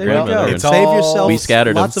ashes to my There you go. grandmother. It's and Save all- yourself We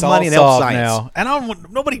scattered lots them. of money It's and all help solved science. now.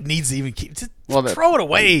 And nobody needs to even keep. Just Well, that- throw it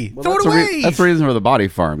away. Well, throw it that's away. that's the reason for the body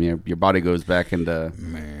farm. Your body goes back into.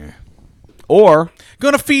 Or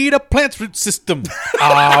Gonna feed a plant's root system.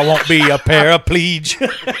 I won't be a paraplegic.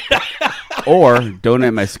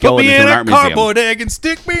 donate my Put skeleton me to in an a art museum. cardboard egg and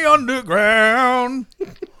stick me underground.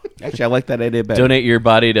 Actually, I like that idea better. Donate your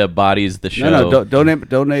body to Bodies the Show. No,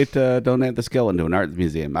 donate the skeleton to an art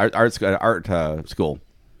museum, art school,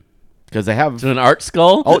 because they have. To an art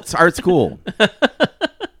skull. Oh, it's art school.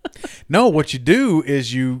 No, what you do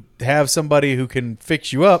is you have somebody who can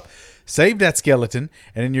fix you up, save that skeleton,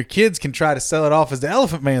 and then your kids can try to sell it off as the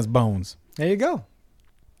Elephant Man's bones. There you go.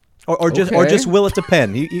 Or just Okay. will it to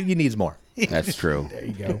pen. He needs more. That's true. There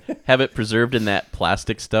you go. Have it preserved in that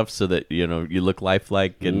plastic stuff so that you look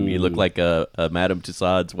lifelike and you look like a Madame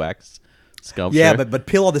Tussauds wax sculpture. Yeah, but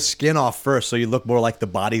peel all the skin off first so you look more like the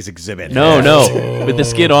body's exhibit. no, with the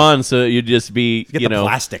skin on, so you'd just be Get the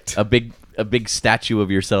plastic. a big statue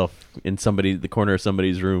of yourself in the corner of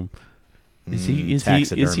somebody's room. Is he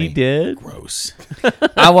taxidermy. dead? Gross.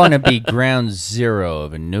 I want to be ground zero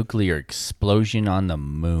of a nuclear explosion on the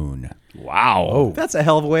moon. Wow. Oh, That's a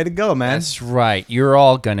hell of a way to go, man. That's right. You're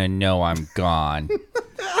all going to know I'm gone.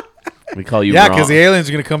 We call you yeah, wrong. because the aliens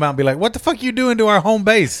are gonna come out and be like, "What the fuck you doing to our home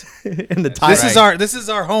base? In the This is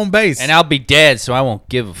our home base." And I'll be dead, so I won't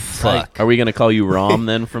give a fuck. Are we going to call you Rom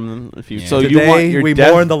then from the future? So you Today, want your we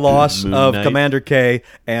death? mourn the loss Moon of Knight. Commander K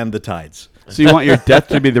and the Tides. So you want your death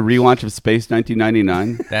to be the relaunch of Space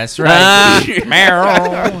 1999? That's right.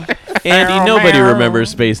 Meryl. Andy, nobody remembers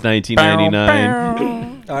Space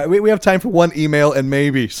 1999. All right, we have time for one email and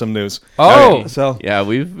maybe some news. Oh. So Yeah,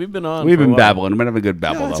 we've been on. We've for a been while. babbling. We're gonna have a good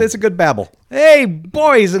babble. it's, though. it's a good babble. Hey,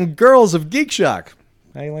 boys and girls of Geek Shock.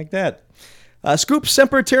 How you like that? Scoop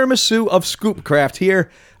Semper Tiramisu of Scoopcraft here.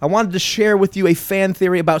 I wanted to share with you a fan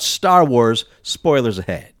theory about Star Wars. Spoilers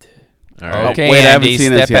ahead. All right. Okay, Wait, I haven't Andy,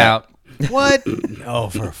 seen this step yet. out. what? Oh,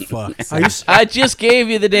 for fuck's sake! I just gave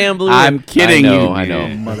you the damn blue. I'm kidding you, I know.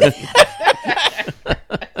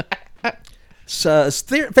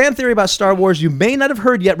 Fan theory about Star Wars you may not have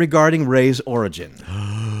heard yet regarding Rey's origin.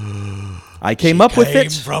 I came up with Came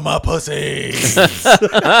it. from a pussy.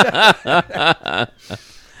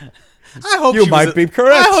 I hope You she might was be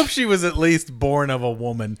correct. I hope she was at least born of a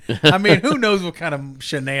woman. I mean, who knows what kind of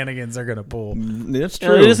shenanigans they're gonna pull, That's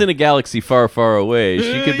Well, true. it is in a galaxy far, far away.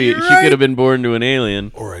 She could be. you're She right. could have been born to an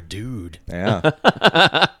alien. or a dude. Yeah.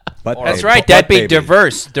 But That's right. That'd be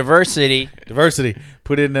diverse. Diversity. Diversity.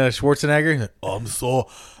 Put in Schwarzenegger. I'm so.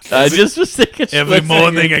 I just was thinking. Every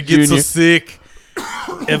morning I get so Junior. sick.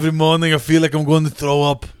 Every morning I feel like I'm going to throw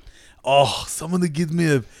up. Oh, someone to give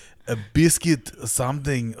me a biscuit or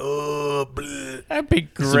something. Oh, bleh. That'd be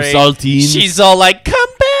great. saltines. She's all like, "Come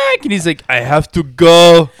back," and he's like, "I have to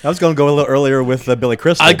go." I was going to go a little earlier with Billy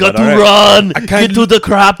Crystal. I got but to all right. run. can't- Get to the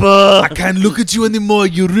crapper. I can't look at you anymore.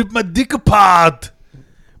 You rip my dick apart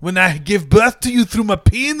when I give birth to you through my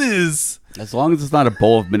penis. As long as it's not a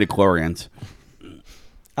bowl of midichlorians.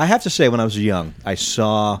 I have to say, when I was young, I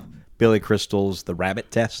saw Billy Crystal's The Rabbit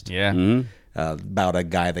Test. Yeah. About a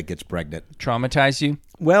guy that gets pregnant. Traumatize you?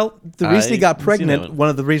 Well, the reason he got I've seen that pregnant, one. one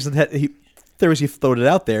of the reasons that theories he floated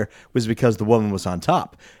out there was because the woman was on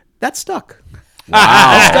top. That stuck. Wow.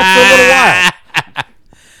 That stuck for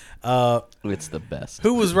a little while. It's the best.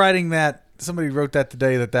 Who was writing that? Somebody wrote that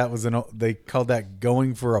today that was they called that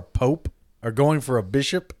going for a pope or going for a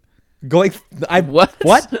bishop. What?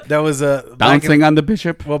 What? That was a Bouncing on the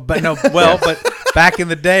bishop? Well, but back in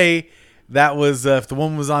the day, that was if the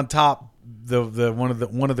woman was on top. The one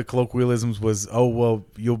of the colloquialisms was, "Oh well,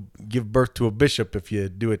 you'll give birth to a bishop if you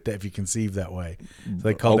do it if you conceive that way." So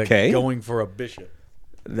they called Okay. it going for a bishop.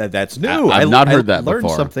 That's new. I've not heard that learned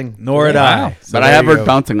before. something. Nor had I. So But I there have you heard go.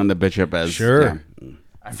 bouncing on the bishop as Sure. yeah,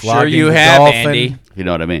 I'm sure Flogging you the have, dolphin. Andy. you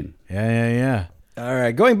know what I mean. Yeah. All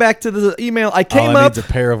right, going back to the email, I All came I up. needs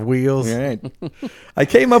a pair of wheels. All right. I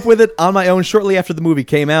came up with it on my own shortly after the movie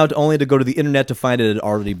came out, only to go to the internet to find it had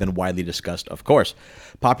already been widely discussed, of course.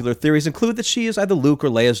 Popular theories include that she is either Luke or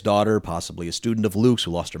Leia's daughter, possibly a student of Luke's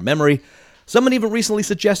who lost her memory. Someone even recently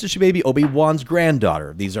suggested she may be Obi-Wan's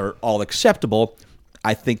granddaughter. These are all acceptable.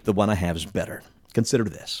 I think the one I have is better. Consider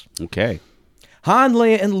this. Okay. Han,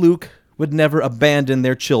 Leia, and Luke would never abandon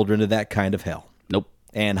their children to that kind of hell. Nope.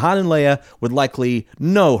 And Han and Leia would likely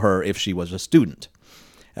know her if she was a student.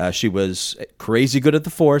 She was crazy good at the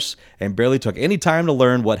Force and barely took any time to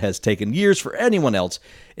learn what has taken years for anyone else,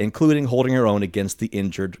 including holding her own against the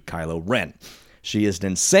injured Kylo Ren. She is an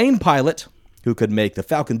insane pilot who could make the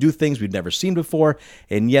Falcon do things we've never seen before,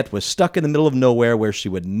 and yet was stuck in the middle of nowhere where she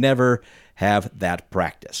would never have that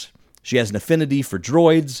practice. She has an affinity for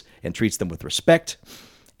droids and treats them with respect.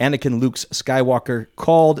 Anakin Luke Skywalker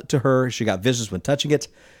called to her. She got visitors when touching it.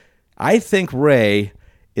 I think Rey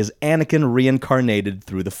is Anakin reincarnated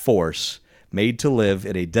through the Force, made to live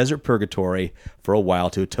in a desert purgatory for a while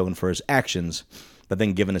to atone for his actions, but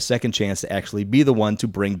then given a second chance to actually be the one to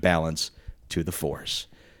bring balance to the Force.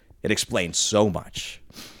 It explains so much.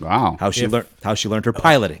 Wow. How she learned her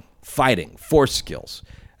piloting, fighting, Force skills,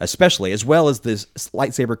 especially as well as this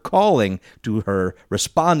lightsaber calling to her,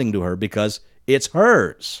 responding to her because it's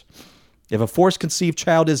hers. If a Force-conceived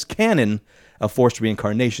child is canon, a forced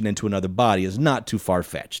reincarnation into another body is not too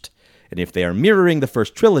far-fetched. And if they are mirroring the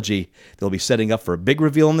first trilogy, they'll be setting up for a big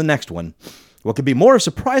reveal in the next one. What could be more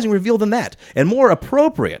surprising reveal than that, and more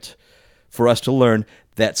appropriate for us to learn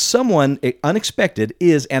that someone unexpected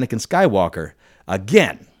is Anakin Skywalker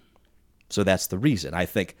again. So that's the reason. I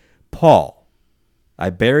think, Paul,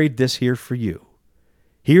 I buried this here for you.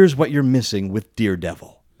 Here's what you're missing with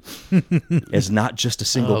Daredevil. It's not just a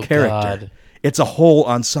single character. God. It's a whole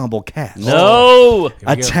ensemble cast. No.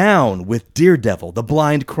 A town with Daredevil, the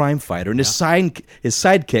blind crime fighter, and his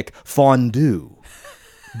sidekick, Fondue.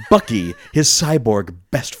 Bucky, his cyborg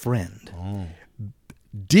best friend.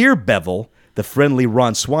 Deerbevel, the friendly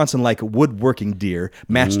Ron Swanson-like woodworking deer,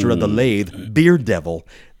 master of the lathe, Beer Devil,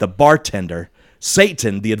 the bartender,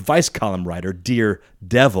 Satan, the advice column writer, Deer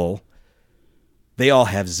Devil. They all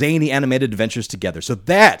have zany animated adventures together. So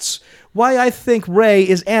that's why I think Rey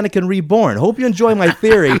is Anakin reborn. Hope you enjoy my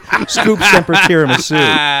theory, Scoop Semper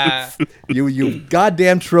Tiramisu. You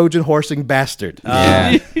goddamn Trojan horsing bastard.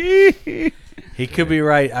 He could be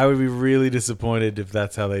right. I would be really disappointed if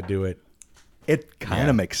that's how they do it. It kind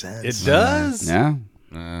of makes sense. It does. Yeah.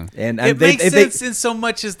 And It they, makes they- sense in so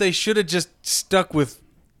much as they should have just stuck with.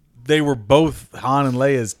 They were both Han and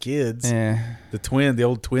Leia's kids, the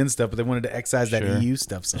old twin stuff, but they wanted to excise that EU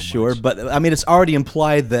stuff so much. Sure, but I mean, it's already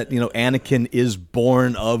implied that Anakin is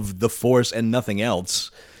born of the Force and nothing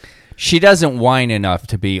else. She doesn't whine enough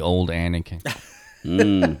to be old Anakin.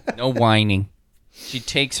 No whining. She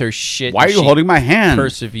takes her shit. Why are and you she holding my hand?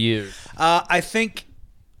 Perseveres. I think.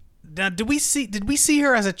 Now, did we see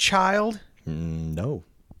her as a child? No.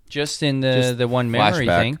 Just in the one memory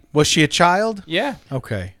flashback. thing. Was she a child? Yeah.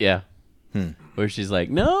 Okay. Yeah. Where she's like,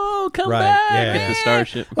 no, come Right, back yeah, at yeah. the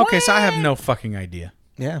starship. Okay, so I have no fucking idea.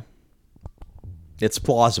 Yeah. It's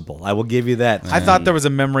plausible. I will give you that. I thought there was a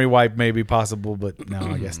memory wipe maybe possible, but no,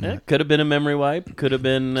 I guess Yeah, not. could have been a memory wipe. Could have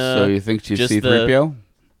been. So you think she's just C-3PO?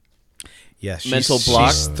 Yes, Mental block?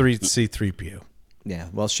 She's C-3PO. Yeah.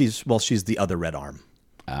 Well, she's the other red arm.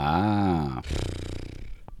 Ah.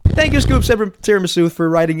 Thank you, Scoops Tiramisu, for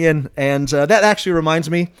writing in. And that actually reminds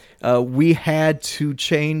me, we had to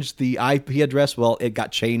change the IP address. Well, it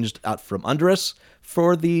got changed out from under us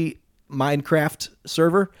for the Minecraft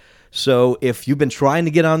server. So if you've been trying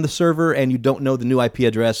to get on the server and you don't know the new IP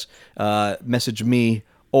address, message me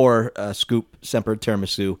or Scoop Semper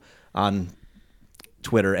Tiramisu on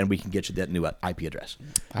Twitter, and we can get you that new IP address.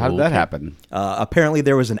 How did that happen? Apparently,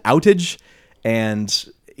 there was an outage, and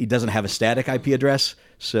he doesn't have a static IP address,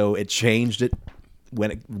 so it changed it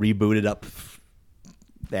when it rebooted up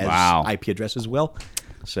as IP address as well.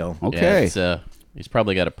 So Okay. Yeah, he's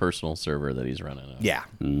probably got a personal server that he's running. yeah.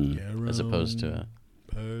 As opposed to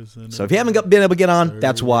So if you haven't been able to get on,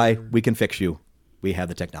 that's why we can fix you. We have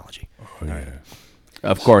the technology.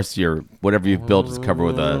 Of course, whatever you've built is covered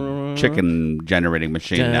with a chicken generating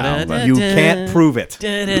machine now. But You can't prove it.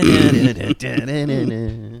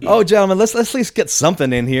 Oh, gentlemen, let's at least get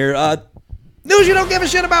something in here. News you don't give a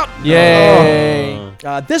shit about. Yay!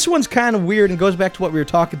 This one's kind of weird and goes back to what we were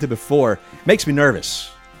talking to before. Makes me nervous.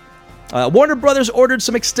 Warner Brothers ordered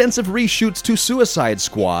some extensive reshoots to Suicide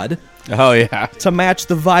Squad oh yeah, to match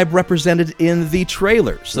the vibe represented in the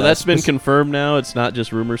trailers. So that's been confirmed now? It's not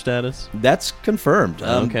just rumor status? That's confirmed.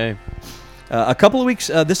 Okay. A couple of weeks,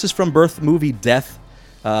 this is from Birth Movie Death.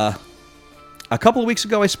 A couple of weeks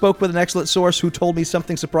ago, I spoke with an excellent source who told me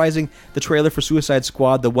something surprising. The trailer for Suicide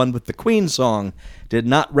Squad, the one with the Queen song, did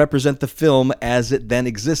not represent the film as it then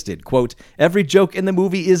existed. Quote, every joke in the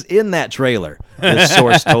movie is in that trailer, this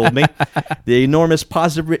source told me. The enormous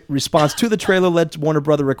positive response to the trailer led to Warner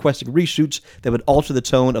Brothers requesting reshoots that would alter the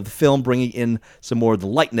tone of the film, bringing in some more of the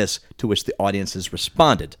lightness, to which the audiences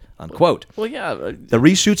responded, unquote. Well, yeah. The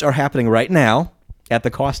reshoots are happening right now at the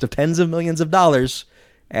cost of tens of millions of dollars,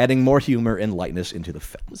 adding more humor and lightness into the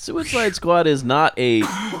film. Suicide Squad is not a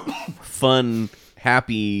fun,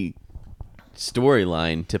 happy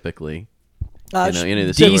storyline, typically. Any of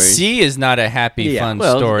the stories. DC is not a happy, fun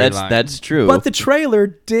Well, storyline. that's true. But the trailer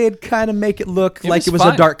did kind of make it look like was it was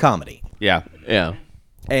fun. a dark comedy. yeah. yeah.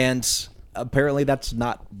 And apparently that's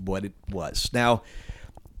not what it was. Now,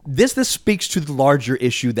 this speaks to the larger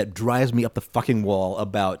issue that drives me up the fucking wall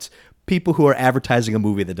about people who are advertising a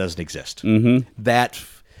movie that doesn't exist. Mm-hmm. That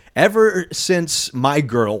ever since My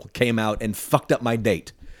Girl came out and fucked up my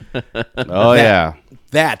date, Oh yeah.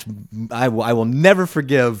 that I will never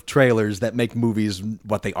forgive trailers that make movies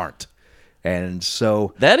what they aren't. And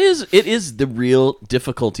so It is the real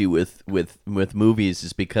difficulty with movies,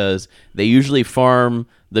 is because they usually farm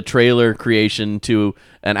the trailer creation to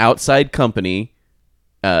an outside company,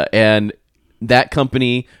 and that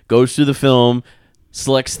company goes through the film,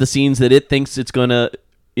 selects the scenes that it thinks it's gonna,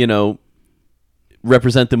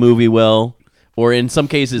 represent the movie well, or in some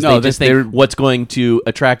cases No, they just they're- think what's going to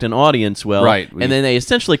attract an audience well, Right. and then they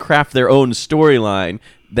essentially craft their own storyline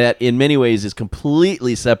that in many ways is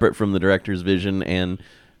completely separate from the director's vision and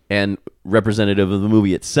representative of the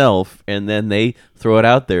movie itself, and then they throw it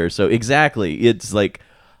out there. So exactly, it's like,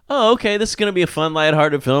 oh, okay, this is going to be a fun,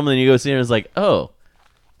 lighthearted film, and then you go see it and it's like, oh,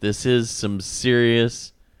 this is some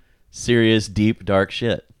serious, deep, dark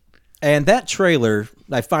shit. And that trailer,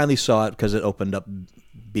 I finally saw it because it opened up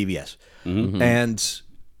BVS. Mm-hmm. And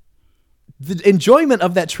the enjoyment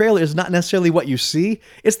of that trailer is not necessarily what you see.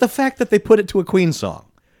 It's the fact that they put it to a Queen song.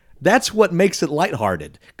 That's what makes it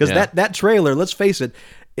lighthearted. Because Yeah. that trailer, let's face it,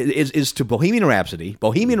 is to Bohemian Rhapsody.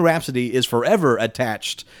 Bohemian Rhapsody is forever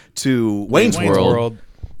attached to Wayne's World.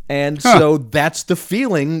 And so that's the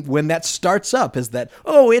feeling when that starts up, is that,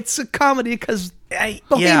 oh, it's a comedy because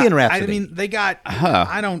Bohemian Rhapsody. I mean, they got.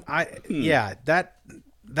 Yeah,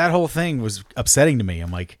 that whole thing was upsetting to me.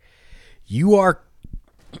 I'm like, you're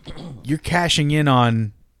cashing in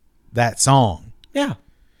on that song. Yeah.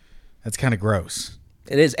 That's kind of gross.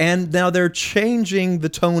 It is. And now they're changing the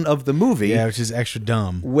tone of the movie, Yeah, which is extra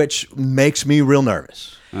dumb. which makes me real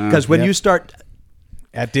nervous. Because when Yep. you start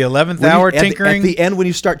At the 11th when you- hour at the- tinkering. at the end, when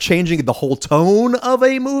you start changing the whole tone of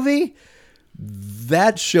a movie,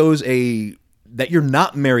 that shows that you're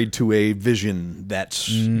not married to a vision that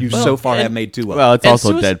you so far have made too well. Well, it's And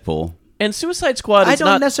also Suicide- Deadpool. And Suicide Squad I is don't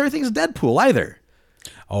not necessarily think it's Deadpool either.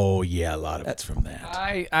 oh yeah, a lot of it's from that.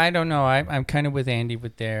 I don't know. I'm kind of with Andy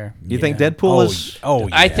with there. You think Deadpool is? Oh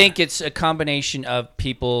yeah. I think it's a combination of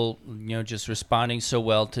people, just responding so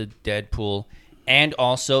well to Deadpool, and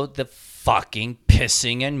also the fucking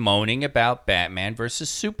pissing and moaning about Batman versus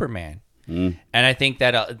Superman. And I think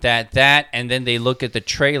that, and then they look at the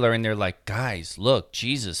trailer and they're like, guys, look,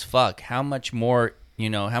 Jesus fuck, how much more,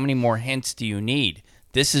 how many more hints do you need?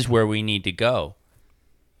 This is where we need to go.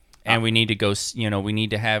 And we need to go, we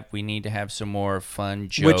need to have some more fun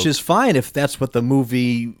jokes. Which is fine if that's what the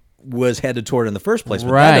movie was headed toward in the first place.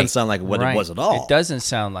 But right. that doesn't sound like what Right. it was at all. It doesn't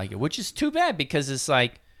sound like it, which is too bad because it's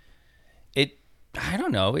like it. I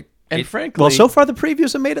don't know. And it, frankly, Well, so far the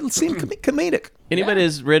previews have made it seem comedic. anybody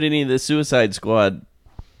has read any of the Suicide Squad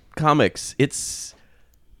comics, it's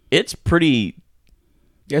pretty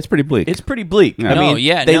Yeah, it's pretty bleak. It's pretty bleak. Yeah. I No, mean,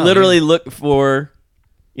 yeah, they no, literally yeah. look for,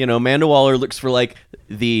 Amanda Waller looks for like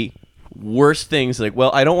the worst things. Like,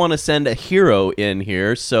 well, I don't want to send a hero in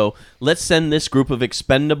here, so let's send this group of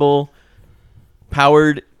expendable,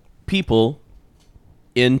 powered people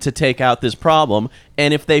in to take out this problem.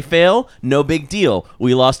 And if they fail, no big deal.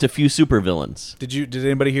 We lost a few supervillains. Did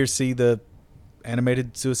anybody here see the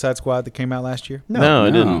animated Suicide Squad that came out last year? No, I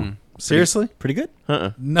didn't. Seriously? Pretty good.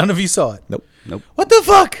 None of you saw it. Nope. What the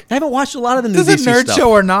fuck? I haven't watched a lot of the new Is it DC nerd stuff.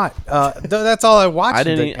 show or not? That's all I watched. I of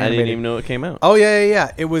the didn't animated. even know it came out. Oh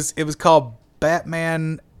yeah. It was called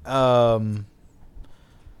Batman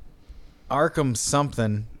Arkham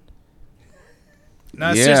something.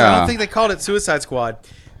 No, seriously, I Yeah. don't think they called it Suicide Squad,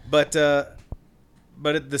 but the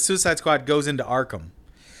Suicide Squad goes into Arkham,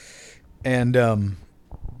 and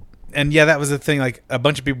yeah, that was the thing. Like a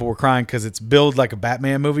bunch of people were crying because it's billed like a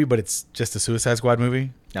Batman movie, but it's just a Suicide Squad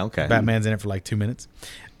movie. Okay. Batman's in it for like 2 minutes.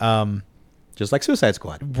 Just like Suicide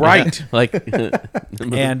Squad. Right. Like,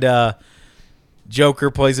 And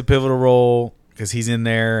Joker plays a pivotal role because he's in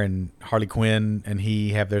there, and Harley Quinn and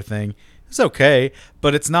he have their thing. It's okay,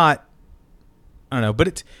 but it's not. I don't know, but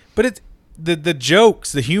it's the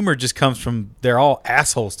jokes, the humor just comes from they're all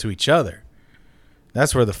assholes to each other.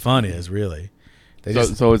 That's where the fun is, really. They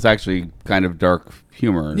just So it's actually kind of dark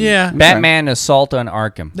humor. Yeah. Okay. Batman Assault on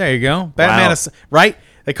Arkham. there you go, Batman. Wow. Right?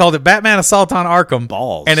 They called it Batman Assault on Arkham.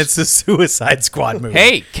 Balls. And it's the Suicide Squad movie.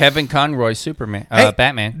 Hey, Kevin Conroy, Superman, Hey,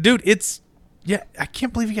 Batman. dude, I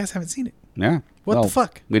can't believe you guys haven't seen it. Yeah. What the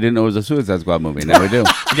fuck? We didn't know it was a Suicide Squad movie. Now we do.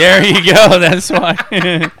 There you go. That's why.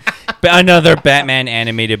 Another Batman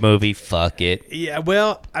animated movie. Fuck it. Yeah,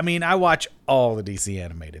 well, I mean, I watch all the DC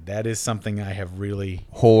animated. That is something I have really.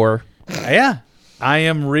 Whore. Yeah, I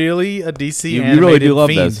am really a DC. You animated really do love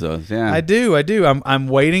fiend. those, though. Yeah. I do. I'm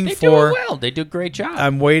waiting They do for. it well. They do a great job.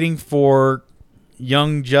 I'm waiting for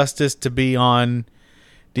Young Justice to be on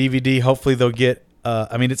DVD. Hopefully, they'll get.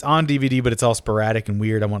 I mean, it's on DVD, but it's all sporadic and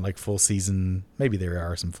weird. I want like full season. Maybe there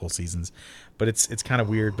are some full seasons, but it's kind of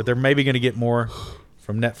weird. But they're maybe going to get more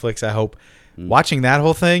from Netflix. I hope. Watching that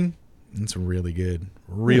whole thing, it's really good,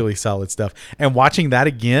 really solid stuff. And watching that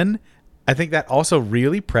again, I think that also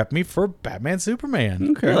really prepped me for Batman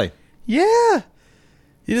Superman. Okay. Really? Yeah.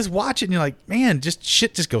 You just watch it and you're like, man, just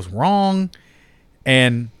shit just goes wrong.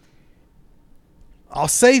 And I'll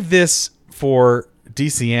say this for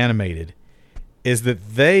DC Animated is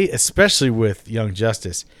that they, especially with Young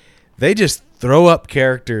Justice, they just throw up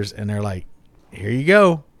characters and they're like, here you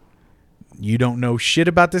go. You don't know shit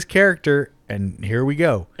about this character, and here we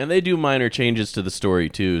go. and they do minor changes to the story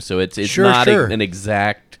too, so it's Sure, not sure. an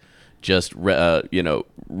exact just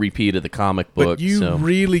repeat of the comic But book. you so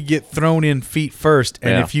really get thrown in feet first.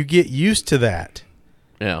 And Yeah. if you get used to that,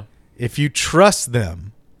 yeah. if you trust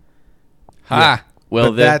them, Ha.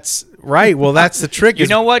 Well, but that's right. Well, that's the trick. You is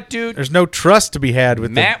know what, dude? There's no trust to be had with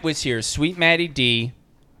Matt was here, Sweet Matty D,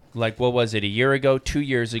 like, what was it, a year ago, 2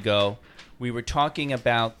 years ago. We were talking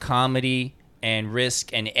about comedy and risk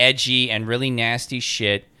and edgy and really nasty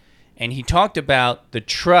shit. And he talked about the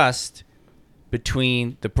trust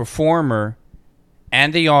between the performer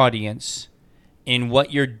and the audience in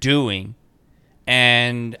what you're doing.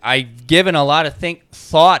 And I've given a lot of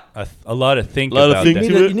thought about that.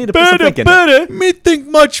 You need to put some thinking. the. Me think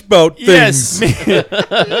much about Yes, things.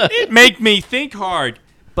 it make me think hard.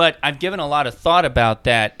 But I've given a lot of thought about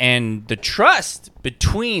that, and the trust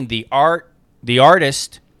between the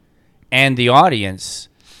artist, and the audience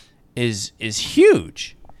is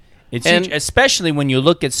huge. It's And- huge, especially when you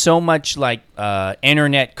look at so much like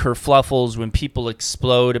internet kerfluffles when people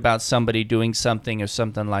explode about somebody doing something or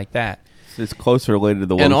something like that. It's closely related to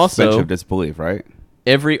the And one also- suspension of disbelief, right?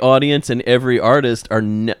 every audience and every artist are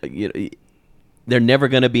they're never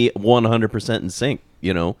going to be 100% in sync.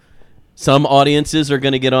 Some audiences are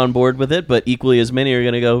going to get on board with it, but equally as many are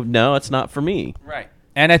going to go, no, it's not for me. Right.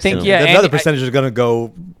 And I think, So- yeah, Another Andy, percentage is going to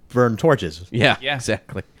go burn torches. Yeah, Yeah.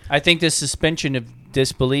 exactly. I think the suspension of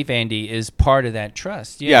disbelief, Andy, is part of that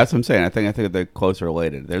trust. Yeah, that's what I'm saying. I think they're closely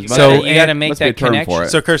related. There's So- you got to make must be a that term connection. for it.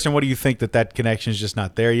 So, Kirsten, what do you think that connection is just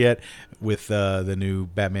not there yet with the new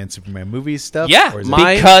Batman Superman movies stuff? Yeah, Or is it-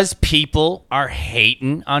 because people are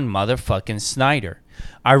hating on motherfucking Snyder.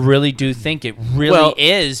 I really do think it really Well-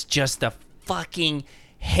 is just a fucking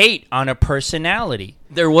hate on a personality.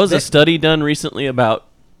 There was a study done recently about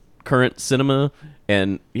current cinema,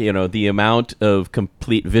 and the amount of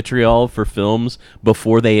complete vitriol for films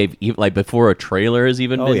before they have before a trailer has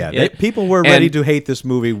even Oh been yeah, hit. people were ready to hate this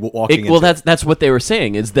movie walking. Well, into that's what they were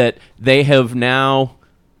saying, is that they have now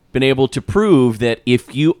been able to prove that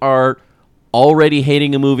if you are already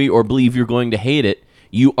hating a movie or believe you're going to hate it,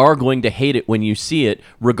 you are going to hate it when you see it,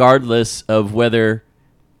 regardless of whether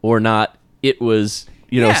or not it was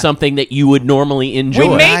Yeah. something that you would normally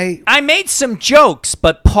enjoy. I made some jokes,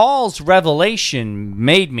 but Paul's revelation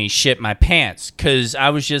made me shit my pants because I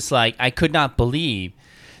was just like, I could not believe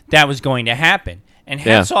that was going to happen. And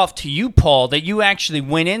hats off to you, Paul, that you actually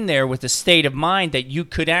went in there with a state of mind that you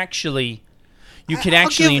could actually, I'll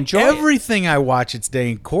give enjoy it. everything I watch its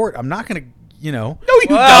day in court. I'm not going to, No, you don't.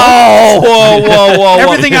 Whoa.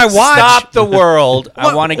 Everything I watch. Stop the world.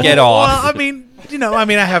 I want to get off. Well, I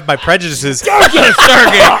mean, I have my prejudices.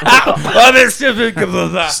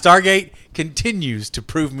 Stargate continues to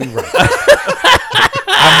prove me right.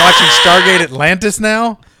 I'm watching Stargate Atlantis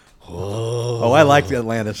now. Oh, I like the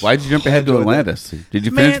Atlantis. Why'd you jump ahead to Atlantis? Did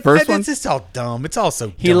you finish the first one? It's all dumb. It's all so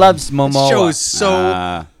dumb. He loves Momoa. The show is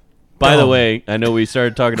so... By the dumb. way, I know we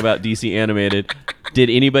started talking about DC animated. Did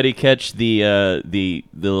anybody catch the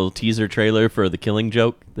little teaser trailer for The Killing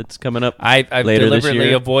Joke that's coming up? I've later this deliberately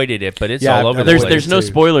year? avoided it, but it's Yeah, all over I've the There's place. no too.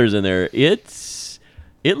 spoilers in there.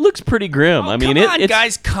 It looks pretty grim. I mean, come on, it's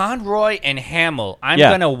guys, Conroy and Hamill. I'm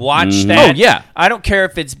Yeah. gonna watch that. Oh, yeah. I don't care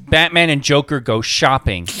if it's Batman and Joker go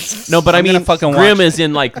shopping. No, but I'm I mean, gonna fucking grim watch is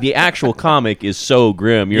in like the actual comic is so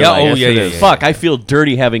grim. You're Yeah, like, oh, yeah. fuck, I feel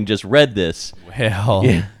dirty having just read this. Hell,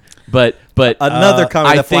 But Another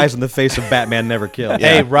comic I that flies think- in the face of Batman Never Killed.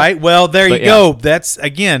 Hey, right? Well, there you But, go. That's,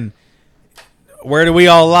 again, where do we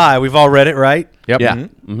all lie? We've all read it, right? Yep. yeah,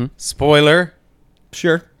 Mm-hmm. Spoiler.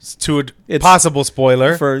 Sure. To a It's- possible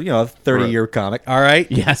spoiler. For a 30-year comic. All right?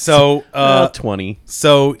 Yes. So, 20.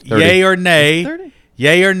 so 30. yay or nay? 30.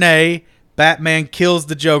 Yay or nay? Batman kills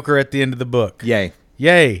the Joker at the end of the book. Yay.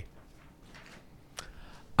 Yay.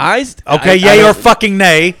 I Yay or don't- fucking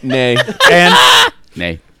nay. nay. And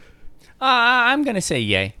Nay. I'm gonna say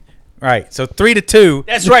yay. all right, so 3-2.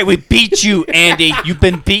 That's right. We beat you, Andy. You've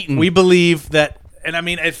been beaten. We believe that, and I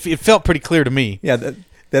mean, it felt pretty clear to me. Yeah,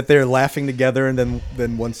 that they're laughing together and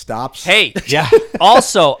then one stops. Hey, Yeah.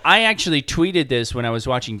 also, I actually tweeted this when I was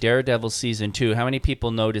watching Daredevil season 2. How many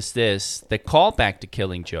people noticed this? The callback to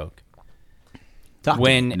Killing Joke.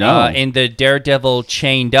 When No. in the Daredevil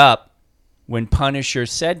Chained Up, when Punisher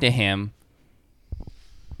said to him,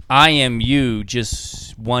 "I am you,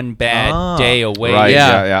 just one bad day away." Right.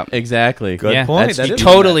 Yeah, yeah. exactly. Good Yeah, point. that's, That he is-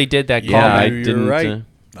 totally did that Yeah, I callback. didn't. right.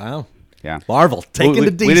 Wow. Yeah. Marvel taking we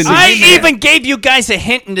the didn't- DC. I even gave you guys a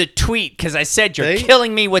hint in the tweet because I said you're They-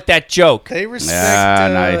 killing me with that joke. They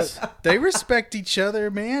respect. Nice. They respect each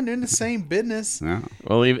other, man. They're in the same business. Yeah.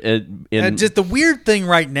 Well, Just the weird thing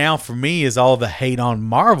right now for me is all the hate on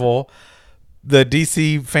Marvel. The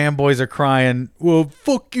DC fanboys are crying, "Well,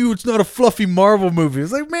 fuck you! It's not a fluffy Marvel movie."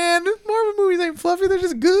 It's like, man, Marvel movies ain't fluffy; they're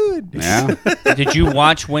just good, Yeah. Did you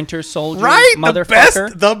watch Winter Soldier, right?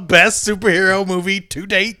 motherfucker? The best superhero movie to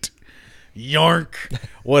date. York,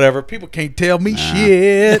 whatever. People can't tell me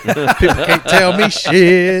shit. People can't tell me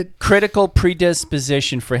shit. Critical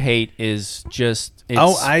predisposition for hate is just.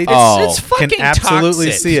 It's, It's fucking can absolutely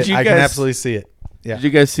toxic. see it. Did you I can guys- absolutely see it. Yeah. Did you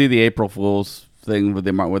guys see the April Fool's thing with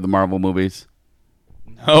the Marvel movies?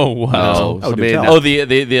 Oh wow! Oh, do somebody tell.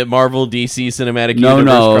 announced- the Marvel DC cinematic no,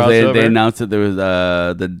 universe crossover. they announced that there was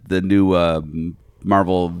the new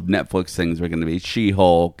Marvel Netflix things were going to be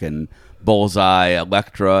She-Hulk and Bullseye,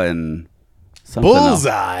 Elektra, and something else.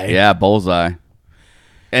 Bullseye. Yeah, Bullseye.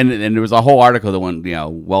 And there was a whole article that went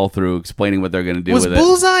well through explaining what they're going to do Was with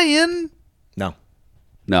Bullseye in No. it.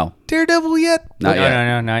 No, Daredevil yet? not No, yet.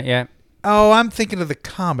 no, not yet. Oh, I'm thinking of the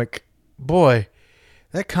comic. Boy,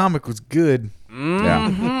 that comic was good.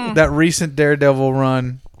 Yeah. That recent Daredevil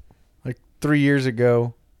run, like 3 years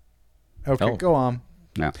ago. Okay, Oh. go on.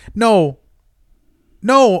 Yeah.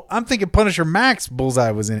 No, I'm thinking Punisher Max.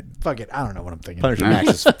 Bullseye was in it. Fuck it, I don't know what I'm thinking. Punisher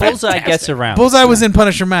Max is Bullseye gets around. Bullseye was in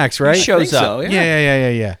Punisher Max, right? He shows think up. so,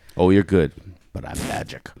 Yeah. Oh, you're good, but I'm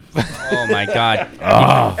magic. Oh my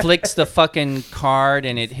god! He flicks the fucking card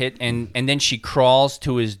and it hit, and then she crawls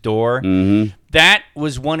to his door. Mm-hmm. That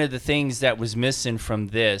was one of the things that was missing from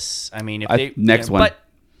this. I mean, if they next one. but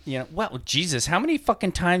well, Jesus, how many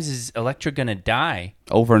fucking times is Elektra gonna die?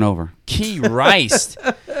 Over and over. Key Rice,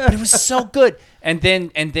 but it was so good. And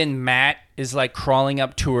then Matt is like crawling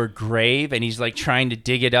up to her grave, and he's like trying to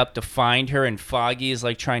dig it up to find her, and Foggy is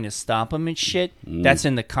like trying to stop him and shit. That's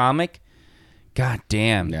in the comic. God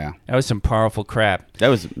damn. Yeah. That was some powerful crap. That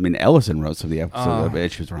was, Ellison wrote some of the episodes of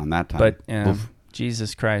issues around that time. But Oof.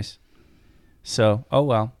 Jesus Christ. So, oh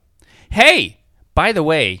well. Hey, by the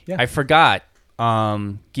way, Yeah. I forgot.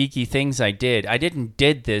 Geeky things I didn't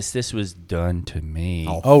did this. This was done to me.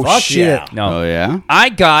 Oh Fuck shit! yeah. No. Oh yeah. I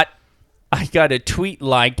got a tweet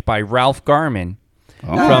liked by Ralph Garman from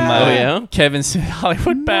yeah? Kevin Smith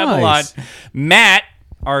Hollywood Babylon. Matt,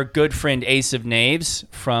 our good friend Ace of Knaves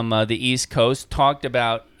from the East Coast, talked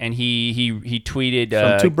about, and he tweeted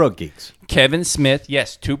From Two Broke Geeks. Kevin Smith,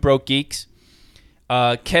 yes, Two Broke Geeks.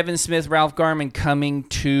 Kevin Smith, Ralph Garman coming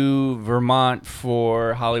to Vermont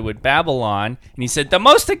for Hollywood Babylon. And he said, the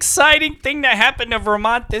most exciting thing that happened to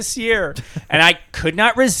Vermont this year. And I could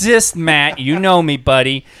not resist, Matt. You know me,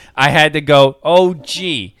 buddy. I had to go, oh,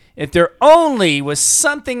 gee, if there only was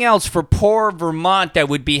something else for poor Vermont that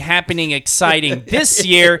would be happening exciting this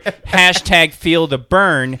year, hashtag feel the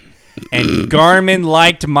burn. And Garman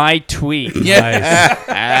liked my tweet. Nice,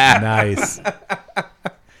 nice.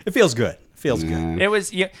 It feels good. Feels good. It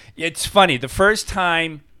was. Yeah, it's funny. The first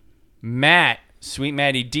time Matt, Sweet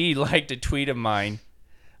Matty D, liked a tweet of mine,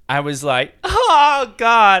 I was like, "Oh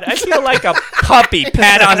God, I feel like a puppy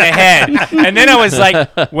pat on the head." And then I was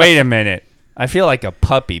like, "Wait a minute, I feel like a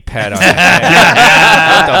puppy pat on the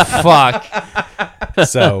head. What the fuck?"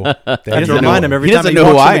 So I there just you remind go. him every He time he doesn't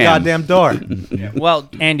know walks who in the I am. goddamn door. Well,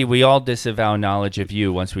 Andy, we all disavow knowledge of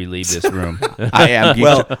you once we leave this room. I am. Geek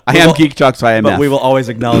Well, I we am will- Geek Chuck, so I am. But we will always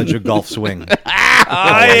acknowledge your golf swing. Oh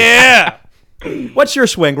yeah. What's your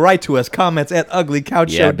swing? Write to us. Comments at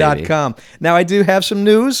uglycouchshow.com. Now, I do have some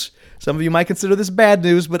news. Some of you might consider this bad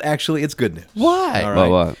news, but actually it's good news. Why? All right.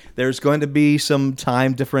 What? There's going to be some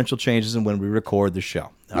time differential changes in when we record the show.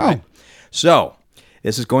 All Oh. right. So,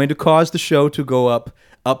 this is going to cause the show to go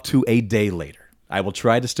up to a day later. I will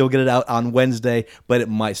try to still get it out on Wednesday, but it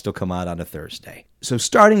might still come out on a Thursday. So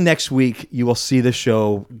starting next week, you will see the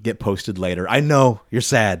show get posted later. I know you're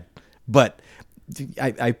sad, but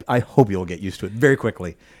I hope you'll get used to it very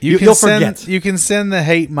quickly. You'll forget. You can send the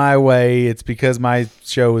hate my way. It's because my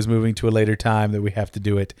show is moving to a later time that we have to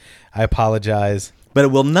do it. I apologize. But it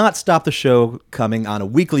will not stop the show coming on a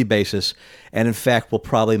weekly basis, and in fact will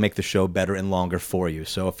probably make the show better and longer for you.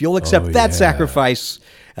 So if you'll accept that sacrifice,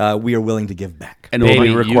 we are willing to give back. And we'll Baby,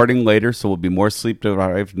 be you- recording later, so we'll be more sleep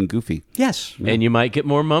deprived and goofy. Yes, And you might get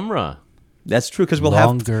more Mumra. that's true because we'll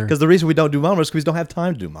Longer. have because the reason we don't do Mumra is because we don't have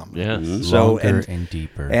time to do Mumra. Yeah. So Longer and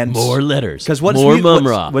deeper. and More letters. because More what's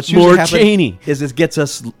Mumra. what's More usually happen Cheney. is it gets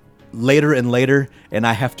us later and later, and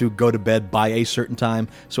I have to go to bed by a certain time.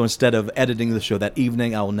 So instead of editing the show that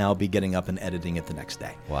evening, I will now be getting up and editing it the next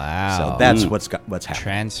day. Wow. So that's what's happening.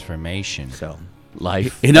 Transformation. So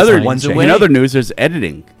Life. In other finds a way. in other news, there's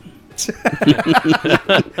editing.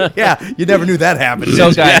 yeah, you never knew that happened.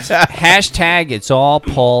 So guys, hashtag it's all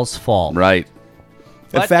Paul's fault. Right.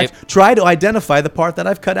 In But fact, try to identify the part that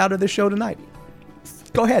I've cut out of this show tonight.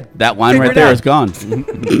 Go ahead. That line Figure right it there out. is gone.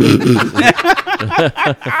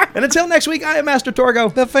 And until next week, I am Master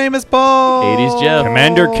Torgo. The famous Paul. 80s Jeff.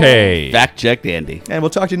 Commander K. Fact checked Andy. And we'll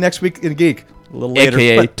talk to you next week in Geek. A little later.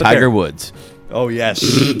 AKA but Tiger there. Woods. Oh, yes.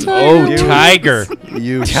 Oh, Tiger.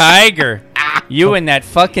 You Tiger. You and that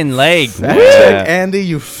fucking leg. check, Andy,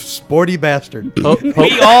 you sporty bastard.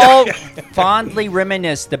 We all fondly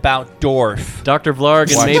reminisced about Dorf. Dr. Vlarg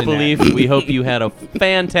and Watching Maple that. Leaf, we hope you had a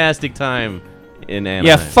fantastic time in Anaheim.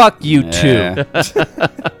 Yeah, fuck you two. Yeah.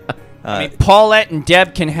 I mean, Paulette and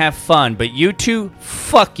Deb can have fun, but you two,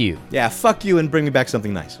 fuck you. Yeah, fuck you and bring me back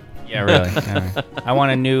something nice. Yeah, really. All right. I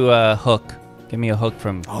want a new hook. Give me a hook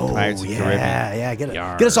from Pirates of the Caribbean. yeah, get it.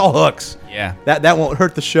 Yarr. Get us all hooks. Yeah. That won't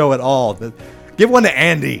hurt the show at all. Give one to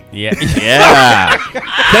Andy. Yeah. Yeah. Can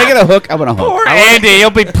I get a hook? I want a hook. Poor Andy, he'll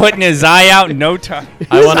be putting his eye out in no time.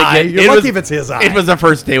 I want to Eye. get. You're it lucky was- if it's his eye. It was the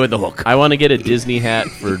first day with the hook. I want to get a Disney hat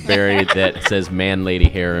for Barry that says "man, lady,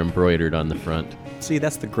 hair" embroidered on the front. See,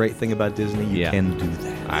 that's the great thing about Disney. You Yeah. can do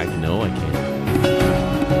that. I know I can.